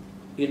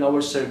in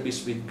our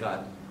service with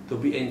God, to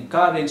be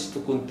encouraged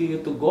to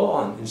continue to go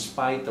on in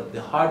spite of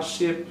the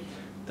hardship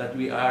that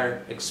we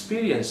are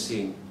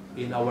experiencing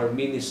in our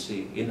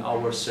ministry, in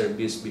our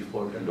service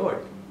before the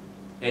Lord.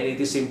 And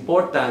it is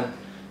important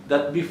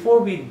that before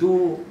we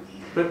do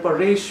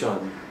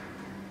preparation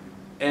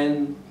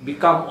and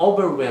become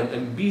overwhelmed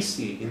and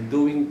busy in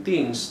doing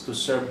things to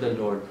serve the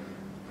Lord,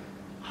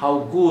 how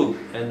good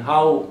and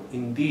how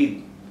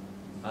indeed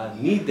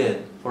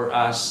needed for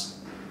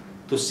us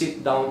to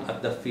sit down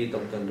at the feet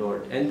of the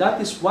Lord. And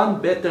that is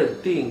one better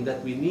thing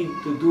that we need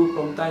to do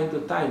from time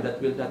to time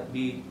that will not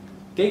be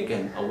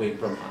taken away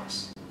from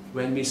us.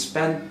 When we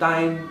spend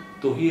time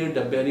to hear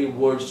the very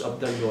words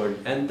of the Lord,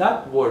 and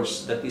that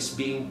words that is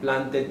being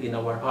planted in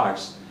our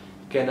hearts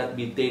cannot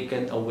be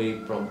taken away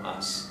from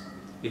us.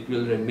 It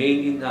will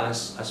remain in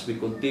us as we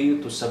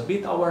continue to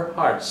submit our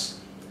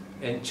hearts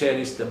and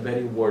cherish the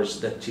very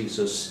words that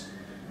Jesus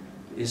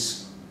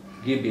is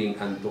giving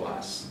unto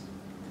us.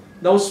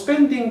 Now,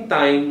 spending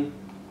time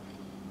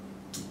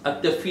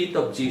at the feet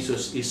of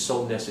Jesus is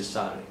so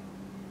necessary.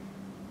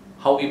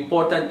 How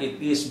important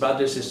it is,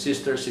 brothers and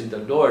sisters in the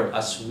Lord,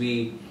 as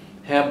we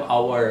have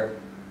our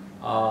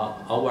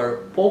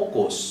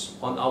focus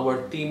on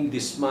our theme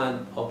this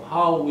month of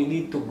how we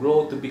need to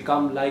grow to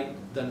become like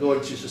the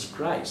Lord Jesus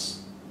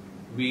Christ.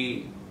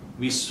 We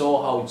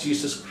saw how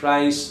Jesus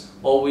Christ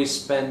always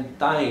spent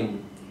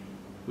time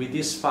with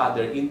His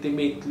Father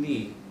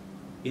intimately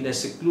in a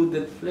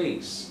secluded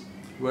place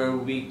where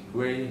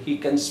He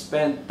can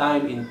spend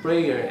time in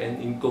prayer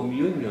and in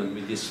communion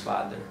with His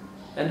Father.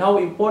 And how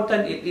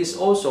important it is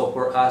also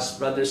for us,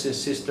 brothers and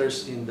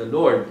sisters in the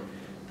Lord,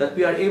 that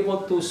we are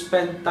able to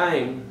spend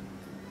time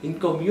in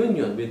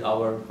communion with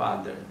our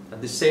Father,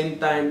 at the same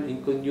time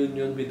in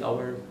communion with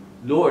our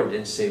Lord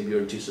and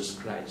Savior Jesus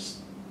Christ.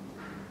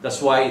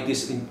 That's why it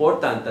is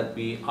important that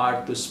we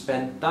are to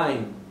spend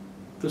time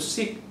to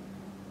seek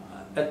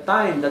a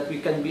time that we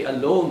can be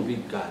alone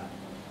with God,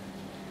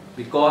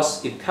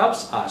 because it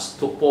helps us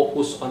to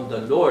focus on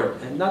the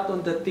Lord and not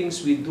on the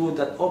things we do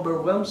that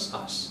overwhelms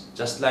us,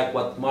 just like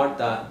what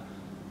Martha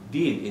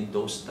did in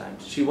those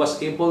times. She was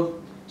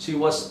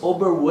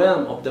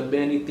overwhelmed of the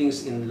many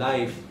things in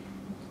life,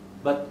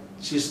 but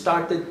she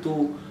started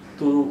to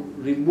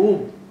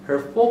remove her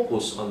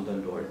focus on the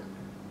Lord,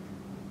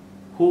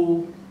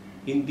 who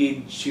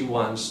indeed she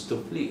wants to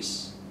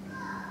please.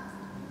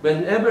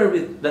 Whenever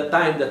the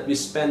time that we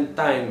spend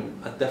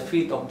time at the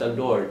feet of the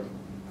Lord,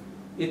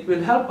 it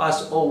will help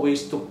us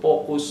always to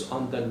focus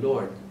on the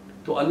Lord,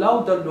 to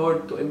allow the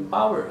Lord to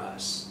empower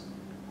us,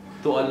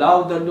 to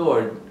allow the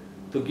Lord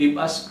to give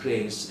us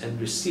grace and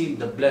receive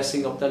the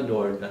blessing of the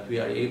Lord, that we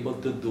are able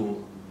to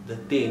do the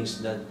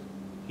things that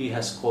He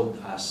has called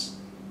us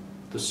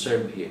to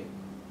serve Him.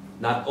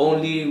 Not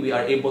only we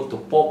are able to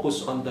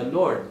focus on the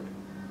Lord,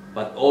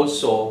 but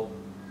also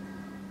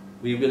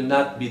we will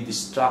not be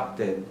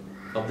distracted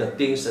of the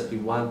things that we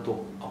want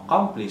to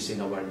accomplish in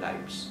our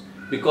lives.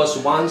 Because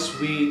once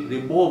we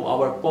remove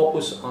our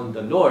focus on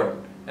the Lord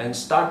and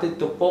started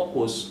to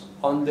focus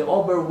on the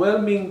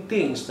overwhelming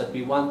things that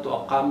we want to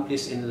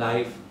accomplish in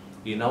life,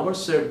 in our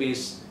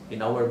service,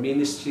 in our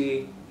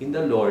ministry, in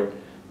the Lord,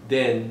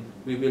 then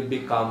we will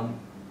become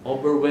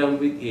overwhelmed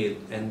with it,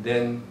 and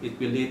then it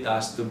will lead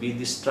us to be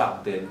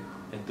distracted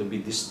and to be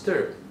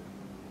disturbed.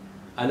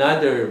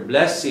 Another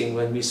blessing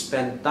when we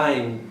spend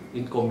time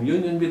in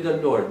communion with the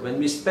Lord, when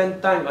we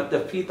spend time at the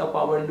feet of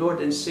our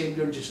Lord and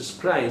Savior Jesus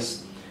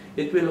Christ,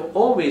 it will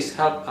always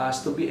help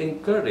us to be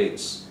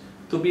encouraged,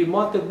 to be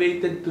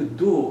motivated to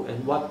do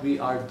and what we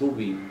are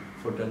doing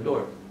for the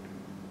Lord.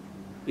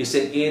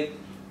 Isn't it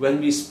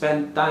when we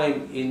spend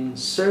time in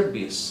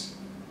service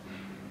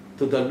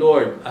to the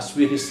Lord as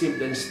we receive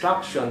the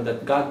instruction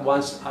that God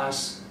wants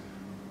us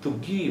to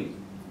give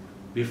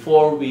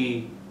before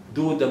we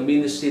do the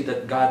ministry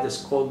that God has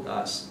called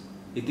us?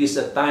 It is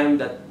a time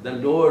that the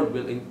Lord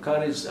will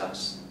encourage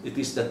us. It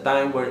is the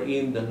time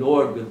wherein the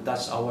Lord will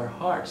touch our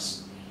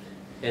hearts.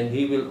 And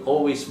He will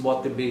always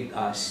motivate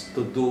us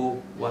to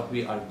do what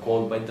we are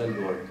called by the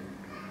Lord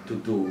to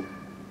do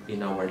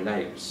in our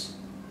lives.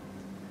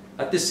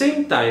 At the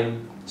same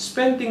time,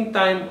 spending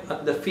time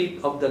at the feet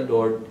of the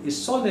Lord is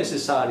so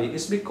necessary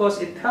is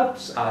because it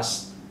helps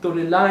us to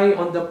rely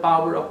on the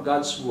power of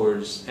God's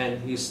words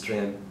and His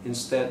strength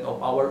instead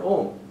of our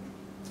own.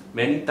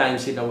 Many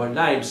times in our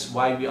lives,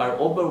 why we are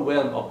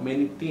overwhelmed of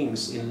many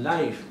things in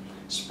life,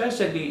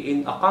 especially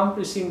in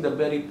accomplishing the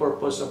very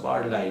purpose of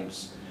our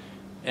lives,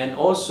 and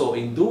also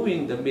in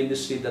doing the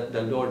ministry that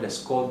the Lord has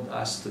called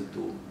us to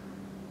do,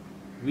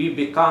 we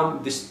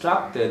become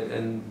distracted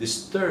and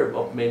disturbed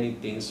of many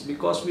things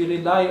because we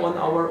rely on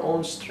our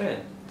own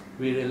strength.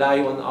 We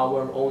rely on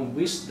our own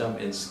wisdom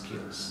and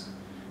skills.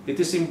 It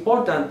is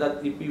important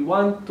that if we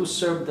want to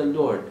serve the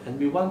Lord and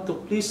we want to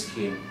please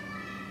Him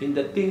in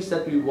the things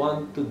that we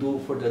want to do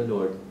for the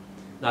Lord,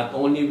 not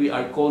only we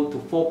are called to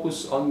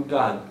focus on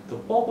God, to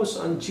focus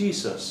on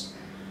Jesus,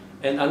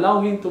 and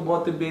allow Him to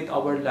motivate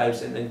our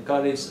lives and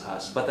encourage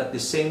us, but at the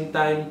same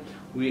time,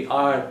 we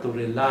are to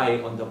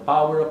rely on the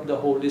power of the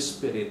Holy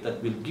Spirit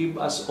that will give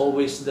us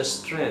always the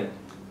strength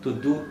to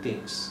do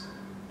things,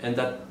 and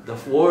that the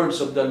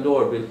words of the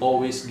Lord will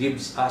always give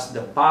us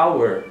the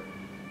power,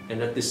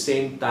 and at the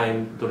same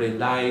time to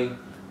rely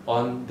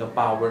on the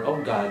power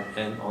of God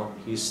and on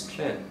His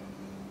strength.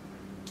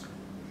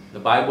 The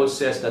Bible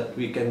says that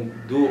we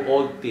can do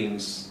all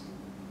things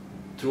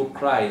through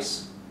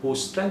Christ who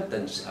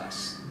strengthens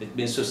us. It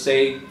means to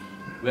say,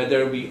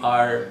 whether we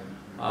are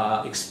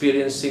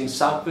experiencing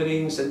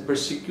sufferings and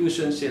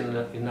persecutions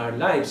in our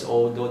lives,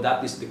 although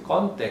that is the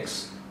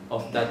context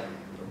of that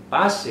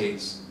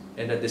passage,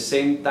 and at the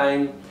same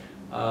time,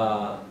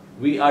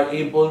 we are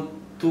able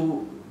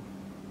to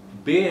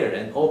bear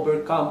and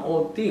overcome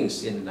all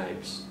things in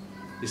lives.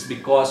 It's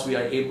because we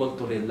are able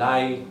to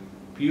rely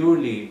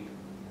purely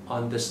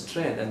on the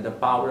strength and the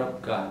power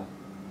of God,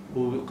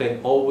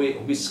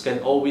 which can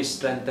always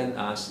strengthen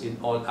us in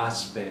all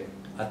aspects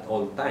at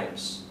all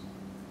times.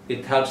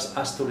 It helps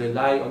us to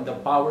rely on the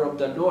power of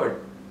the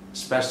Lord,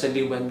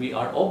 especially when we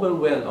are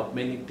overwhelmed of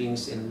many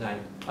things in life.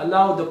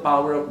 Allow the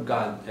power of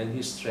God and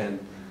His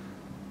strength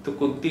to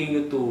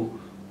continue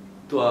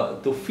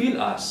to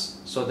fill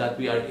us so that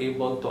we are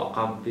able to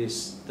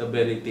accomplish the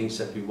very things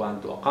that we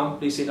want to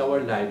accomplish in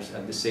our lives,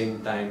 at the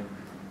same time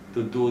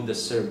to do the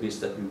service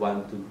that we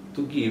want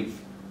to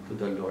give to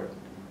the Lord.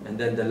 And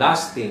then the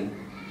last thing,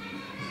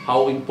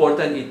 how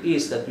important it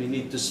is that we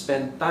need to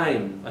spend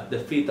time at the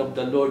feet of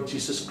the Lord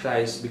Jesus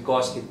Christ,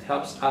 because it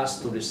helps us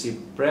to receive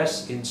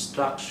fresh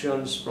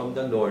instructions from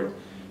the Lord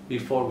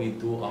before we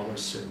do our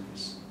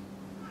service.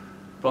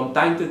 From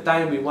time to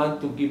time, we want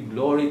to give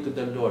glory to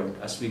the Lord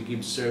as we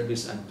give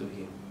service unto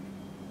Him.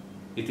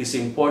 It is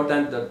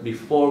important that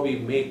before we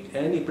make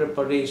any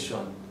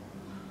preparation,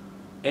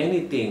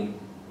 anything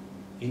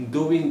in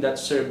doing that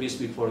service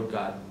before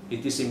God,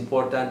 it is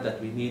important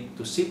that we need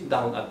to sit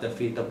down at the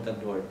feet of the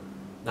Lord,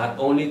 not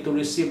only to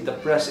receive the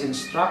fresh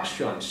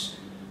instructions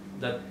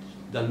that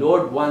the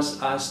Lord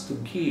wants us to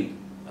give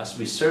as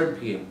we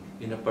serve Him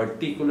in a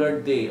particular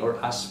day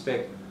or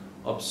aspect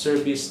of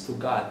service to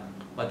God,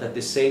 but at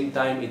the same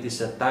time, it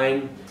is a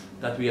time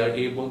that we are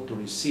able to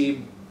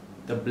receive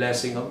the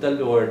blessing of the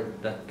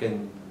Lord that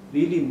can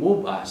really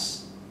move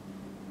us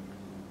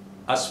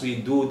as we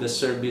do the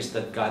service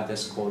that God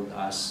has called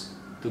us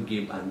to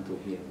give unto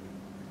Him.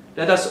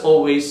 Let us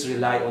always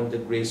rely on the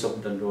grace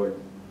of the Lord.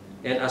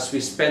 And as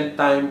we spend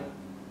time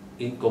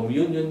in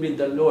communion with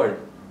the Lord,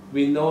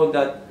 we know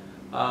that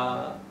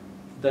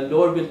the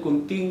Lord will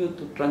continue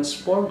to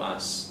transform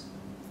us.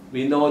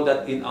 We know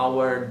that in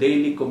our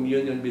daily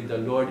communion with the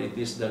Lord, it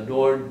is the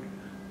Lord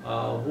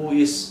who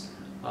is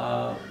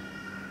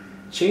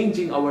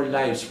changing our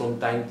lives from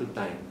time to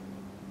time.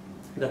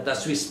 That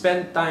as we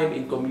spend time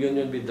in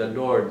communion with the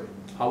Lord,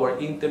 our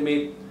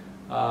intimate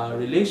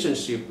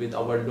relationship with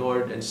our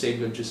Lord and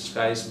Savior Jesus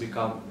Christ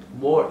become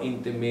more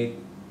intimate,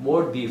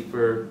 more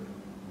deeper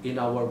in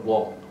our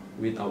walk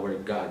with our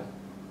God.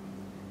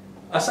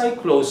 As I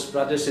close,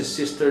 brothers and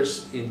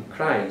sisters in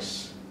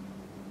Christ,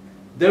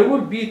 there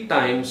will be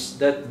times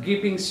that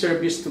giving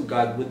service to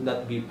God would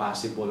not be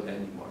possible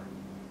anymore.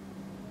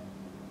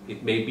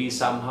 It may be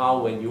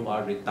somehow when you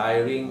are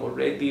retiring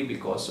already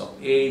because of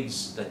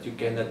age that you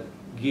cannot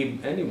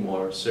give any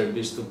more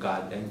service to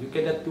God, and you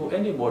cannot do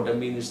any more the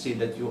ministry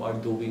that you are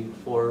doing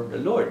for the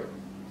Lord.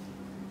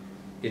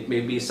 It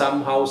may be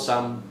somehow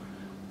some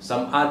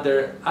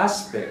other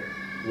aspect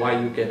why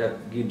you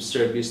cannot give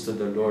service to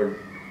the Lord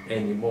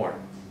anymore.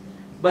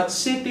 But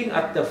sitting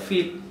at the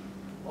feet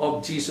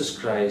of Jesus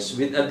Christ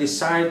with a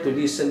desire to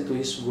listen to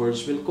His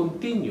words will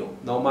continue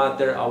no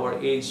matter our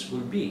age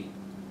will be.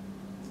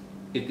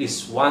 It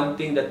is one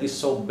thing that is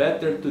so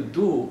better to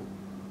do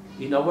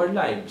in our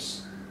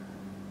lives,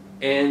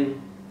 and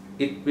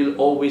it will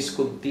always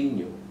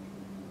continue.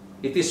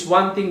 It is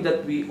one thing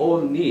that we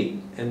all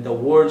need, and the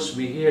words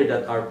we hear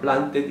that are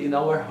planted in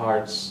our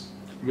hearts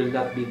will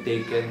not be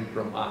taken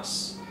from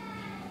us.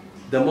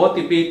 The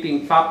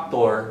motivating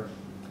factor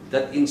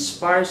that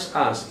inspires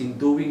us in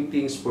doing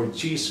things for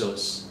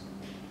Jesus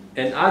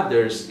and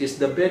others is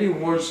the very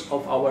words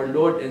of our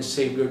Lord and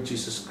Savior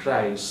Jesus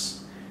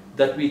Christ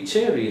that we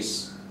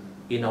cherish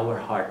in our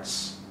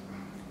hearts.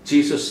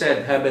 Jesus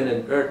said, "Heaven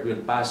and earth will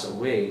pass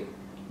away,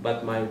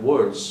 but my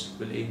words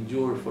will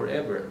endure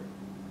forever."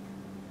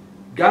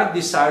 God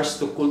desires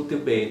to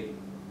cultivate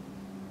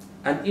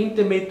an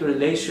intimate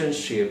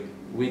relationship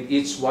with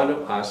each one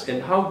of us,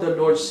 and how the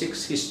Lord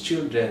seeks His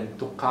children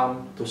to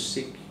come to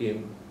seek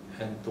Him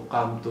and to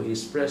come to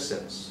His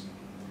presence.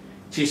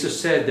 Jesus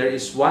said there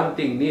is one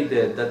thing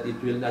needed that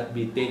it will not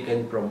be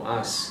taken from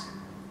us,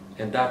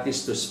 and that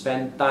is to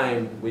spend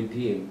time with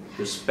Him,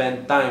 to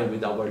spend time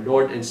with our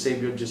Lord and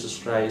Savior Jesus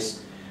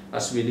Christ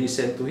as we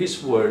listen to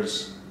His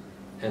words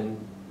and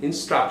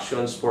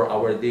instructions for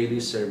our daily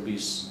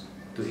service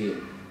to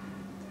Him.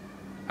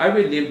 I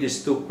will leave these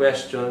two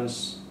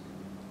questions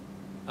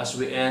as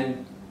we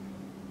end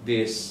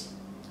this.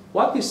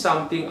 What is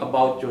something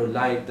about your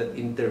life that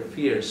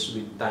interferes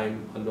with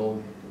time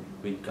alone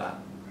with God?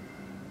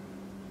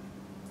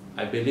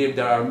 I believe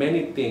there are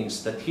many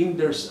things that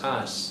hinders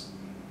us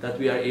that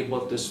we are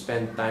able to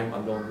spend time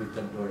alone with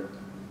the Lord.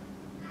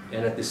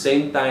 And at the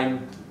same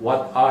time,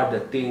 what are the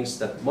things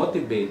that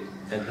motivate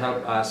and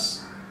help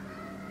us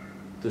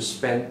to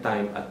spend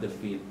time at the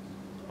feet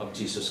of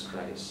Jesus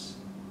Christ?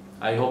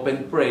 I hope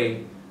and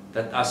pray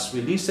that as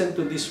we listen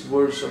to these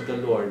words of the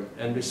Lord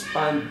and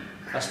respond,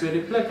 as we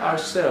reflect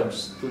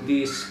ourselves to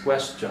these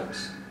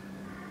questions,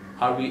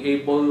 are we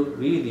able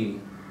really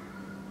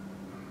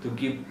to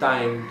give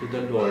time to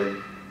the Lord,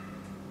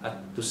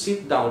 to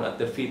sit down at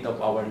the feet of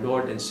our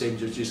Lord and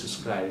Savior Jesus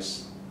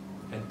Christ,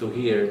 and to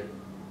hear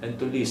and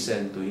to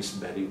listen to His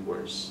very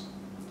words?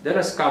 Let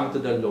us come to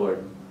the Lord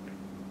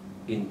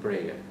in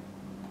prayer.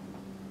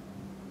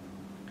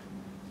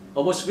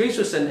 O most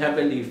gracious and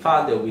Heavenly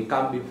Father, we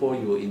come before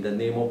you in the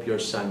name of your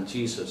Son,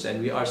 Jesus,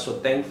 and we are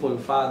so thankful,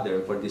 Father,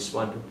 for this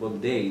wonderful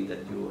day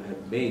that you have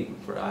made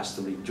for us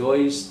to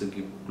rejoice, to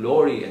give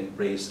glory and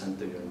praise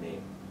unto your name.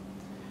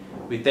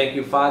 We thank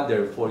you,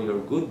 Father, for your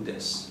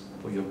goodness,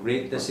 for your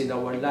greatness in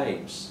our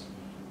lives,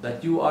 that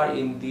you are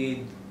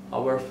indeed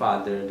our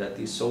Father that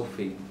is so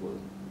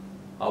faithful,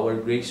 our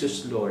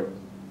gracious Lord.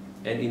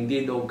 And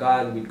indeed, O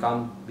God, we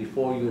come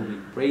before you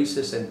with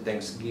praises and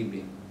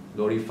thanksgiving,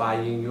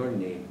 glorifying your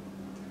name.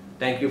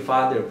 Thank you,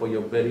 Father, for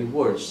your very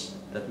words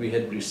that we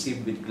had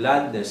received with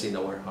gladness in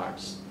our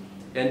hearts,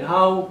 and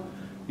how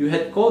you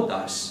had called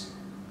us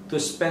to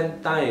spend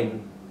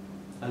time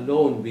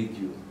alone with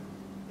you.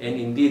 And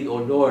indeed,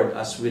 O Lord,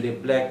 as we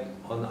reflect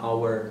on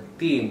our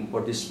theme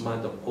for this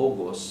month of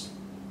August,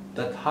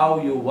 that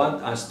how you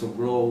want us to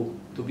grow,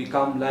 to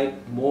become like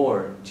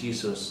more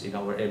Jesus in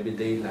our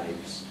everyday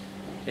lives.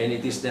 And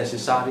it is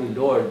necessary,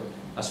 Lord,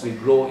 as we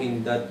grow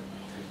in that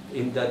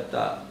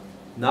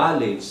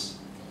knowledge,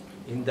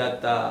 in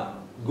that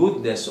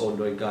goodness, O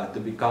Lord God, to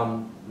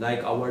become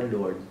like our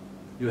Lord.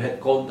 You had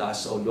called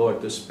us, O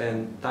Lord, to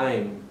spend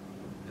time,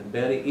 a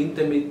very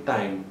intimate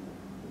time,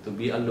 to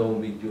be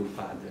alone with you,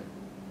 Father.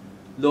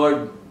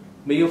 Lord,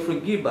 may you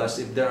forgive us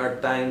if there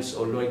are times,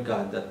 O Lord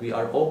God, that we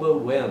are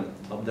overwhelmed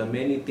of the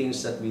many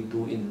things that we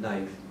do in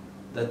life,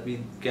 that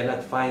we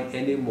cannot find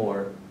any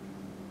more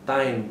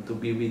time to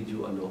be with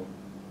you alone.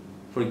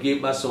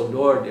 Forgive us, O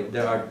Lord, if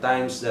there are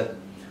times that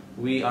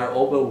we are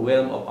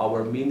overwhelmed of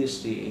our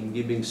ministry in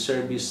giving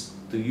service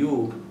to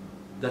you,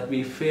 that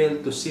we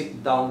fail to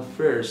sit down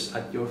first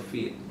at your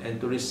feet and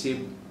to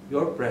receive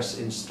your press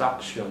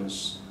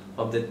instructions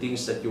of the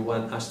things that you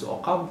want us to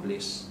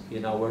accomplish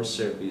in our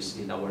service,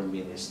 in our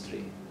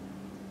ministry.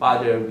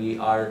 Father, we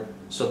are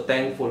so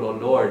thankful, O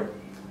Lord,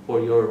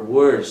 for your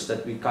words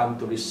that we come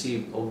to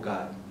receive, O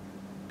God.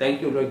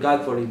 Thank you, Lord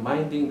God, for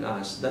reminding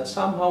us that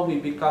somehow we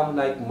become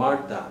like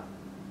Martha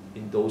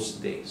in those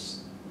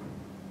days.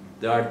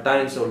 There are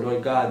times, O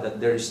Lord God, that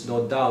there is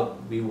no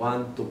doubt we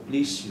want to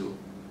please you,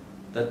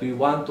 that we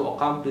want to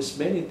accomplish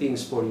many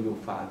things for you,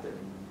 Father.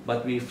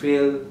 But we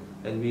fail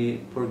and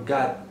we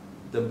forgot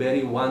the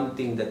very one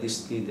thing that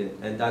is needed,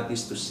 and that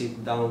is to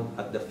sit down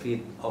at the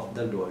feet of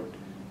the Lord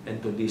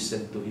and to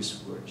listen to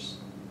His words.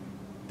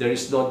 There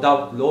is no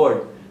doubt,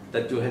 Lord,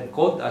 that you have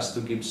called us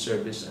to give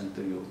service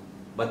unto you.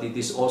 But it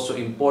is also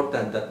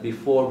important that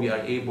before we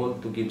are able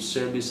to give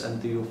service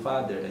unto you,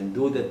 Father, and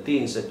do the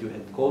things that you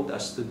had called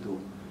us to do,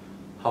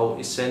 how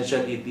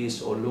essential it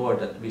is, O Lord,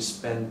 that we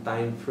spend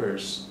time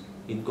first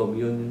in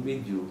communion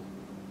with you,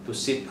 to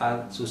sit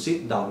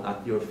down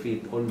at your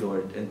feet, O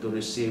Lord, and to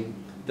receive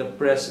the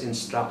press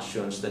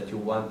instructions that you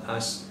want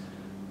us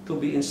to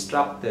be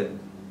instructed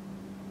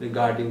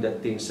regarding the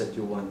things that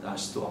you want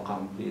us to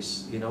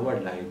accomplish in our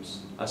lives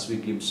as we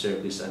give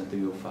service unto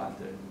you,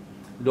 Father.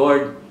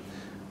 Lord,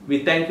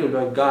 we thank you,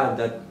 Lord God,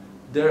 that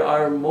there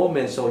are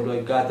moments, oh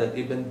Lord God, that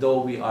even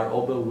though we are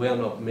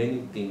overwhelmed of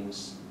many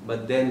things,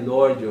 but then,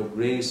 Lord, your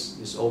grace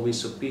is always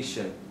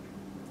sufficient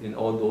in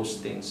all those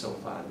things, oh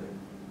Father.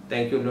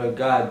 Thank you, Lord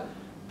God,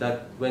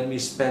 that when we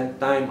spend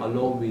time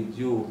alone with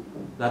you,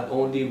 not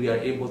only we are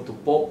able to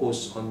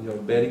focus on your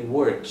very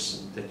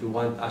works that you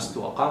want us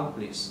to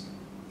accomplish,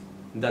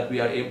 that we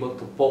are able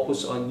to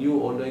focus on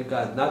you, O Lord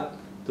God, not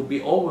to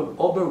be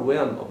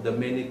overwhelmed of the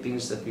many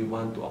things that we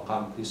want to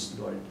accomplish,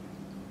 Lord.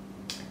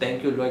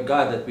 Thank you, Lord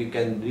God, that we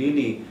can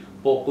really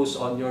focus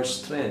on your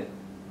strength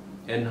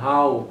and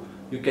how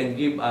you can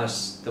give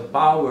us the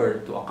power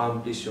to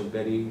accomplish your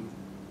very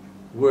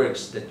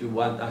works that you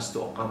want us to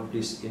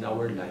accomplish in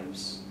our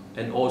lives,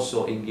 and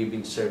also in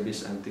giving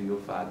service unto you,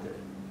 Father.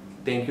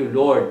 Thank you,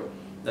 Lord,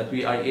 that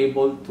we are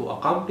able to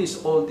accomplish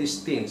all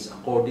these things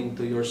according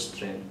to your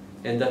strength,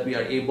 and that we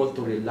are able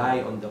to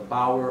rely on the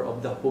power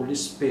of the Holy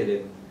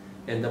Spirit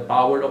and the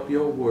power of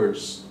your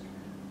words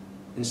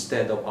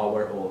instead of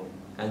our own.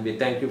 And we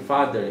thank you,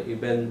 Father,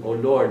 even, O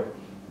Lord,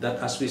 that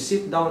as we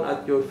sit down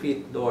at your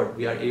feet, Lord,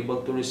 we are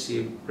able to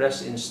receive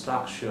fresh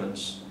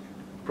instructions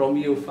from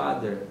you,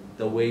 Father,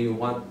 the way you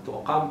want to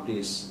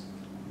accomplish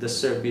the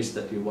service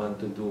that you want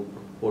to do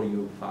for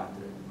you,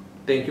 Father.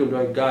 Thank you,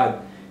 Lord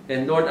God.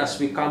 And Lord, as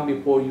we come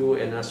before you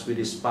and as we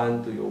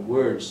respond to your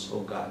words,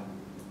 O God,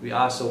 we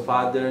ask, O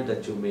Father,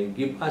 that you may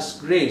give us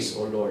grace,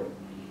 O Lord,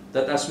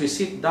 that as we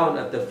sit down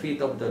at the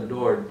feet of the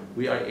Lord,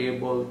 we are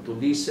able to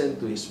listen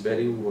to His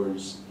very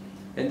words.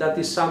 And that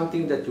is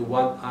something that you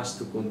want us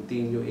to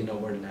continue in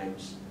our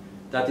lives.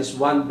 That is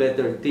one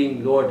better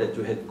thing, Lord, that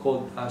you had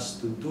called us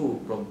to do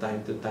from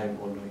time to time,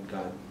 O Lord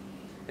God.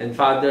 And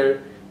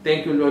Father,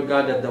 thank you, Lord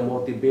God, that the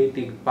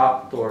motivating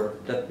factor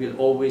that will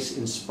always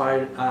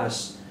inspire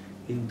us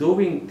in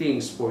doing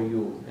things for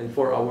you and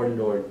for our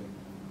Lord,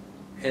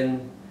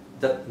 and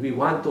that we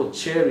want to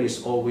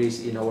cherish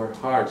always in our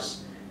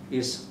hearts,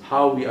 is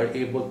how we are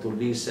able to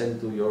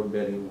listen to your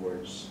very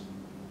words.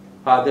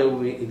 Father,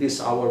 it is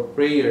our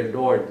prayer,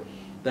 Lord,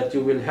 that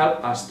you will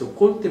help us to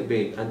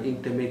cultivate an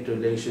intimate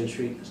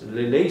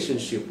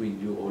relationship with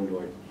you, O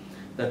Lord.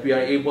 That we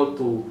are able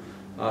to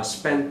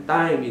spend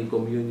time in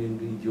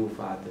communion with you,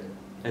 Father.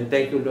 And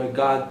thank you, Lord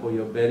God, for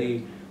your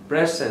very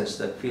presence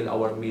that fill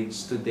our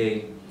midst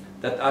today.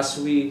 That as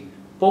we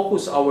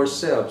focus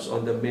ourselves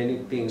on the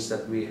many things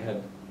that we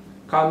have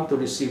come to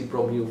receive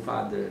from you,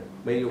 Father,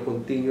 may you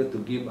continue to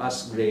give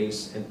us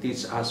grace and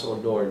teach us, O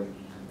Lord,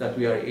 that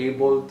we are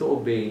able to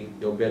obey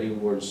your very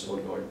words, O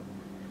Lord.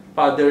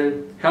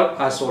 Father, help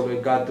us, O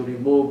Lord God, to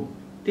remove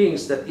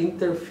things that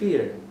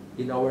interfere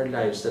in our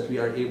lives, that we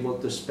are able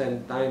to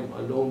spend time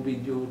alone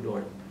with you,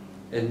 Lord.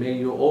 And may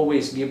you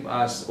always give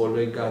us, O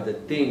Lord God, the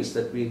things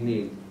that we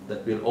need,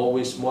 that will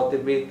always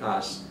motivate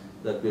us,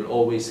 that will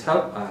always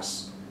help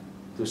us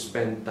to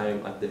spend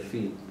time at the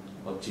feet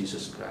of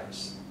Jesus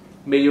Christ.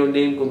 May your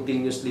name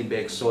continuously be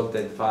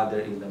exalted, Father,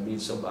 in the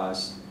midst of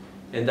us,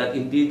 and that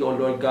indeed, O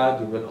Lord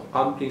God, you will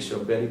accomplish your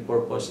very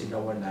purpose in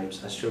our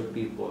lives as your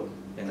people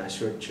and as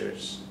your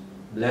church.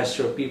 Bless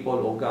your people,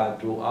 O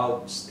God,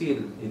 throughout still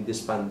in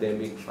this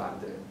pandemic,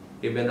 Father,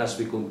 even as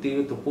we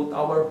continue to put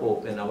our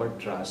hope and our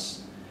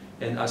trust,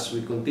 and as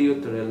we continue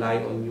to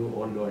rely on you,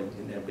 O Lord,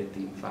 in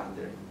everything,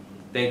 Father.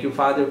 Thank you,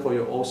 Father, for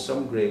your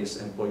awesome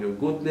grace and for your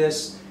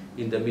goodness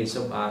in the midst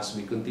of us.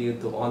 We continue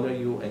to honor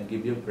you and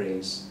give you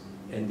praise.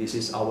 And this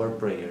is our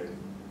prayer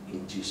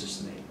in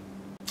Jesus' name.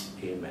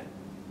 Amen.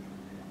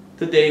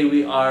 Today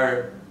we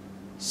are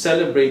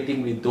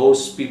celebrating with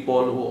those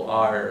people who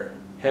are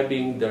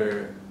having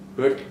their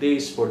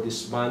birthdays for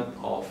this month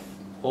of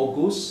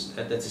August,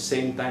 and at the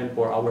same time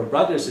for our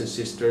brothers and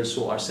sisters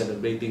who are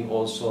celebrating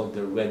also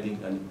their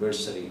wedding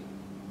anniversary.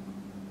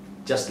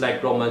 Just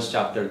like Romans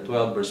chapter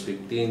 12 verse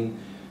 15,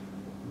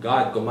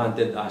 God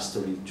commanded us to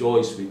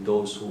rejoice with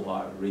those who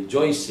are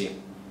rejoicing.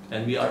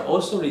 And we are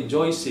also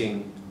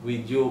rejoicing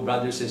with you,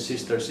 brothers and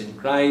sisters in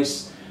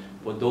Christ,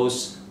 for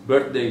those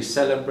birthday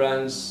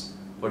celebrants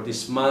for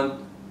this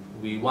month.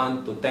 We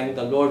want to thank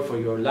the Lord for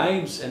your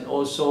lives and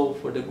also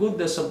for the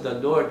goodness of the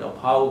Lord,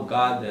 of how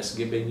God has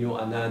given you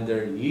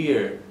another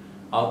year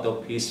out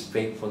of His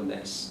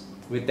faithfulness.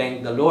 We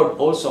thank the Lord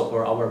also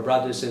for our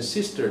brothers and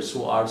sisters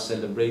who are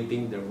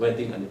celebrating their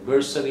wedding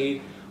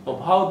anniversary,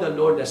 of how the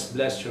Lord has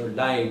blessed your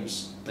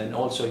lives and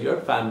also your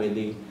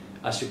family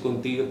as you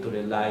continue to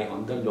rely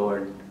on the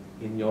Lord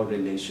in your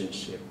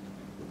relationship.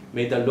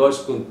 May the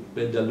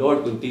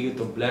Lord continue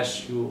to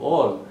bless you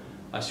all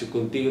as you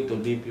continue to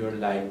live your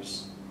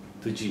lives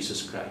to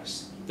Jesus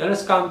Christ. Let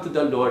us come to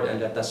the Lord and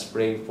let us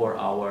pray for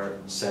our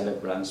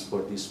celebrants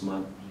for this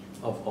month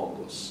of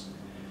August.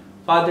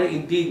 Father,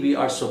 indeed, we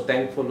are so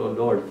thankful, O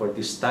Lord, for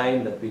this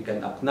time that we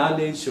can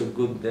acknowledge your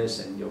goodness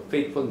and your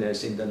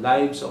faithfulness in the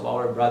lives of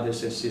our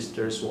brothers and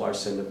sisters who are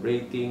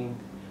celebrating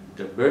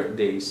their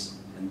birthdays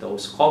and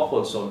those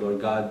couples, O Lord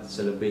God,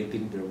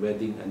 celebrating their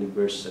wedding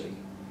anniversary.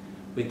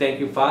 We thank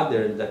you,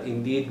 Father, that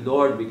indeed,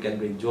 Lord, we can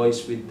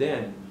rejoice with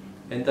them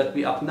and that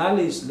we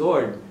acknowledge,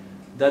 Lord,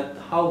 that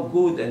how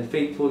good and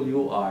faithful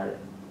you are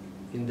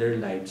in their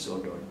lives, O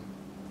Lord.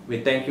 We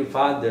thank you,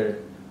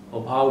 Father,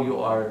 of how you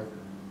are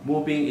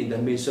moving in the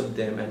midst of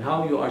them and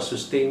how you are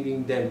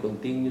sustaining them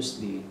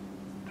continuously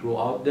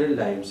throughout their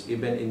lives,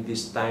 even in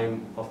this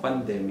time of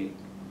pandemic.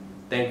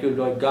 Thank you,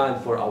 Lord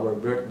God, for our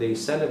birthday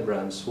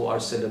celebrants who are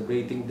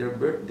celebrating their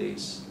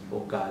birthdays, O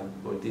God,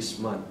 for this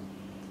month.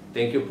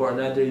 Thank you for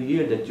another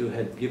year that you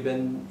had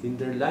given in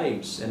their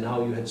lives and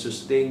how you had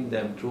sustained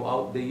them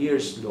throughout the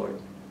years,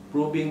 Lord,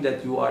 proving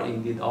that you are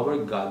indeed our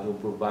God who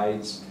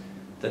provides,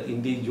 that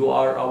indeed you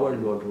are our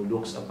Lord who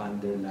looks upon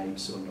their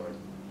lives, O Lord.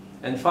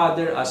 And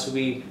Father, as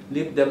we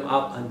lift them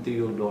up unto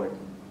you, Lord,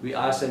 we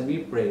ask and we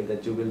pray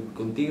that you will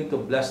continue to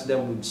bless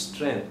them with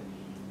strength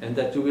and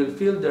that you will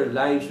fill their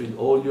lives with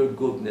all your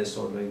goodness,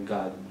 O Lord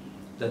God,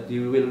 that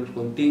you will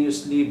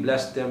continuously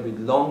bless them with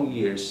long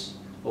years,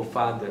 O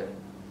Father,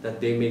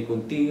 that they may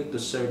continue to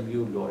serve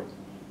you, Lord.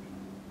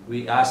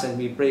 We ask and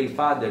we pray,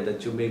 Father,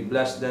 that you may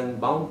bless them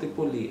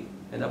bountifully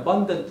and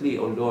abundantly,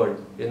 O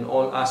Lord, in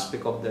all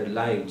aspects of their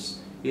lives,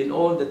 in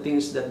all the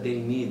things that they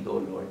need, O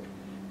Lord.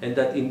 And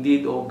that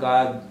indeed, O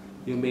God,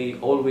 you may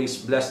always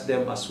bless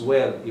them as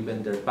well,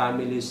 even their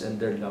families and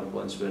their loved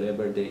ones,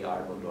 wherever they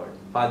are, O Lord.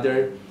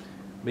 Father,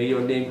 may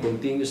your name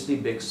continuously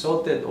be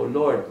exalted, O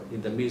Lord,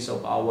 in the midst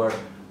of our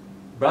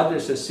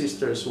brothers and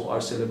sisters who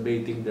are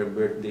celebrating their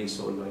birthdays,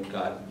 O Lord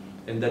God.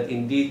 And that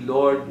indeed,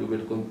 Lord, you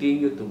will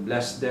continue to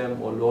bless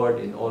them, O Lord,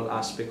 in all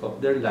aspects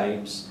of their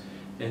lives.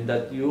 And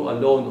that you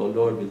alone, O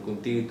Lord, will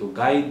continue to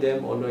guide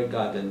them, O Lord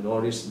God, and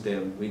nourish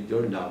them with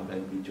your love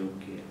and with your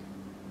care.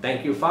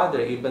 Thank you,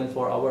 Father, even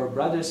for our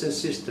brothers and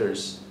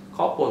sisters,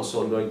 couples, O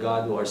Lord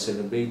God, who are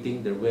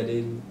celebrating their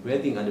wedding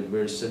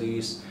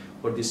anniversaries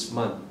for this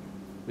month.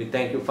 We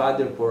thank you,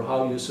 Father, for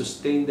how you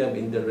sustain them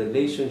in their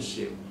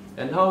relationship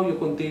and how you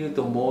continue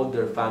to mold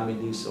their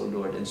families, O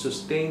Lord, and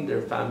sustain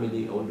their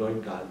family, O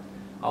Lord God,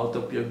 out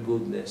of your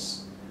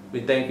goodness. We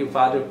thank you,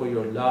 Father, for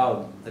your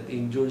love that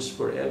endures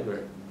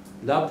forever.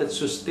 Love that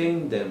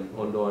sustains them,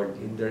 O Lord,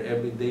 in their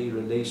everyday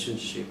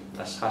relationship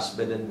as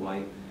husband and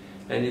wife.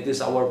 And it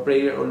is our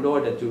prayer, O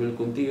Lord, that you will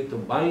continue to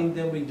bind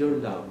them with your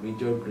love,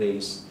 with your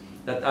grace,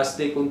 that as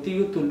they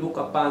continue to look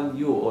upon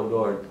you, O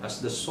Lord,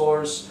 as the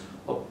source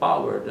of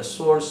power, the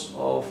source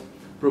of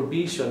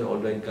provision, O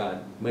Lord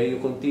God, may you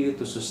continue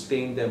to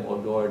sustain them, O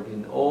Lord,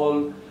 in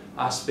all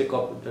aspects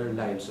of their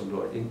lives, O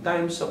Lord. In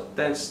times of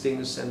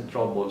testings and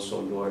troubles, O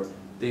Lord,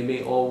 they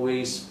may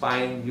always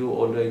find you,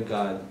 O Lord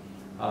God,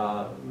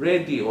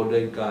 ready, O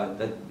Lord God,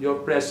 that your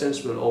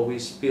presence will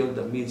always fill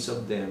the midst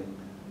of them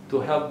to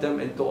help them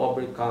and to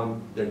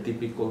overcome their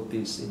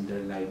difficulties in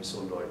their lives,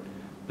 O Lord.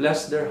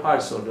 Bless their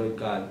hearts, O Lord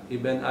God,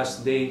 even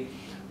as they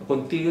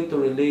continue to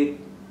relate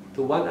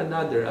to one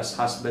another as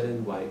husband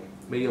and wife.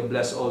 May you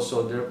bless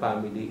also their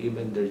family,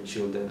 even their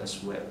children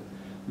as well.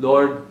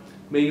 Lord,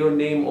 may your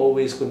name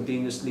always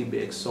continuously be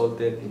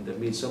exalted in the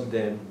midst of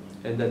them,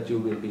 and that you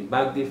will be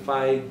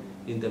magnified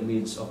in the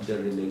midst of their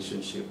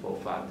relationship, O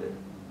Father.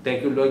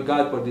 Thank you, Lord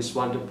God, for this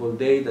wonderful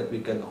day that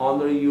we can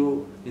honor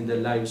you in the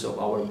lives of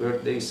our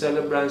birthday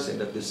celebrants,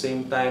 and at the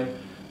same time,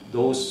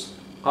 those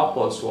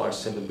couples who are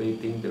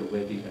celebrating their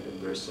wedding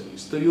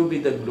anniversaries. To you be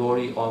the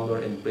glory, honor,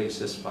 and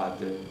praises,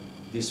 Father.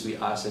 This we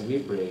ask and we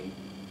pray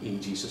in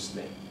Jesus'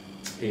 name.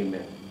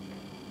 Amen.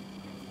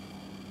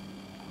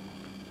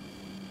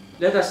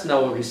 Let us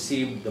now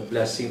receive the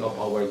blessing of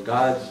our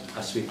God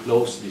as we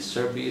close this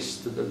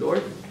service to the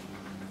Lord.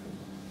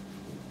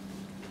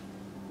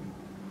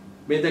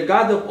 May the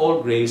God of all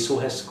grace, who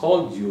has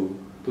called you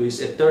to His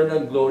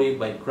eternal glory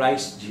by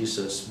Christ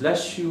Jesus,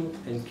 bless you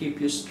and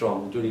keep you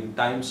strong during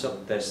times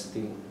of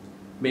testing.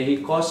 May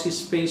He cause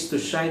His face to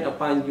shine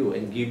upon you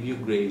and give you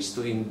grace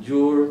to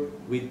endure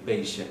with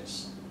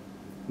patience.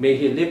 May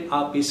He lift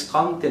up His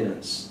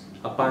countenance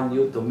upon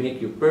you to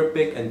make you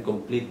perfect and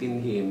complete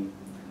in Him,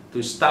 to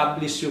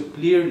establish you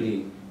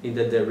clearly in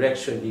the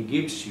direction He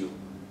gives you,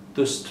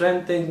 to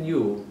strengthen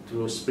you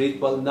through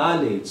spiritual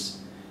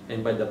knowledge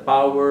and by the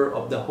power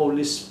of the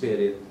Holy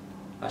Spirit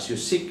as you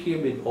seek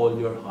Him with all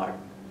your heart.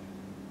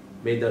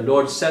 May the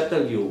Lord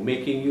settle you,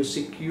 making you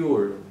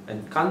secure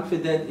and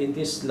confident in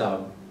His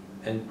love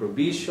and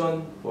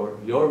provision for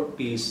your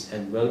peace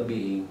and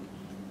well-being.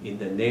 In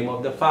the name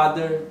of the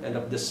Father, and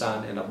of the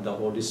Son, and of the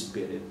Holy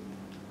Spirit.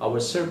 Our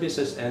service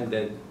has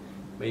ended.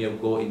 May you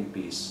go in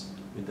peace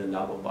with the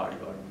love of our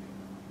Lord.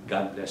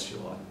 God bless you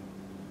all.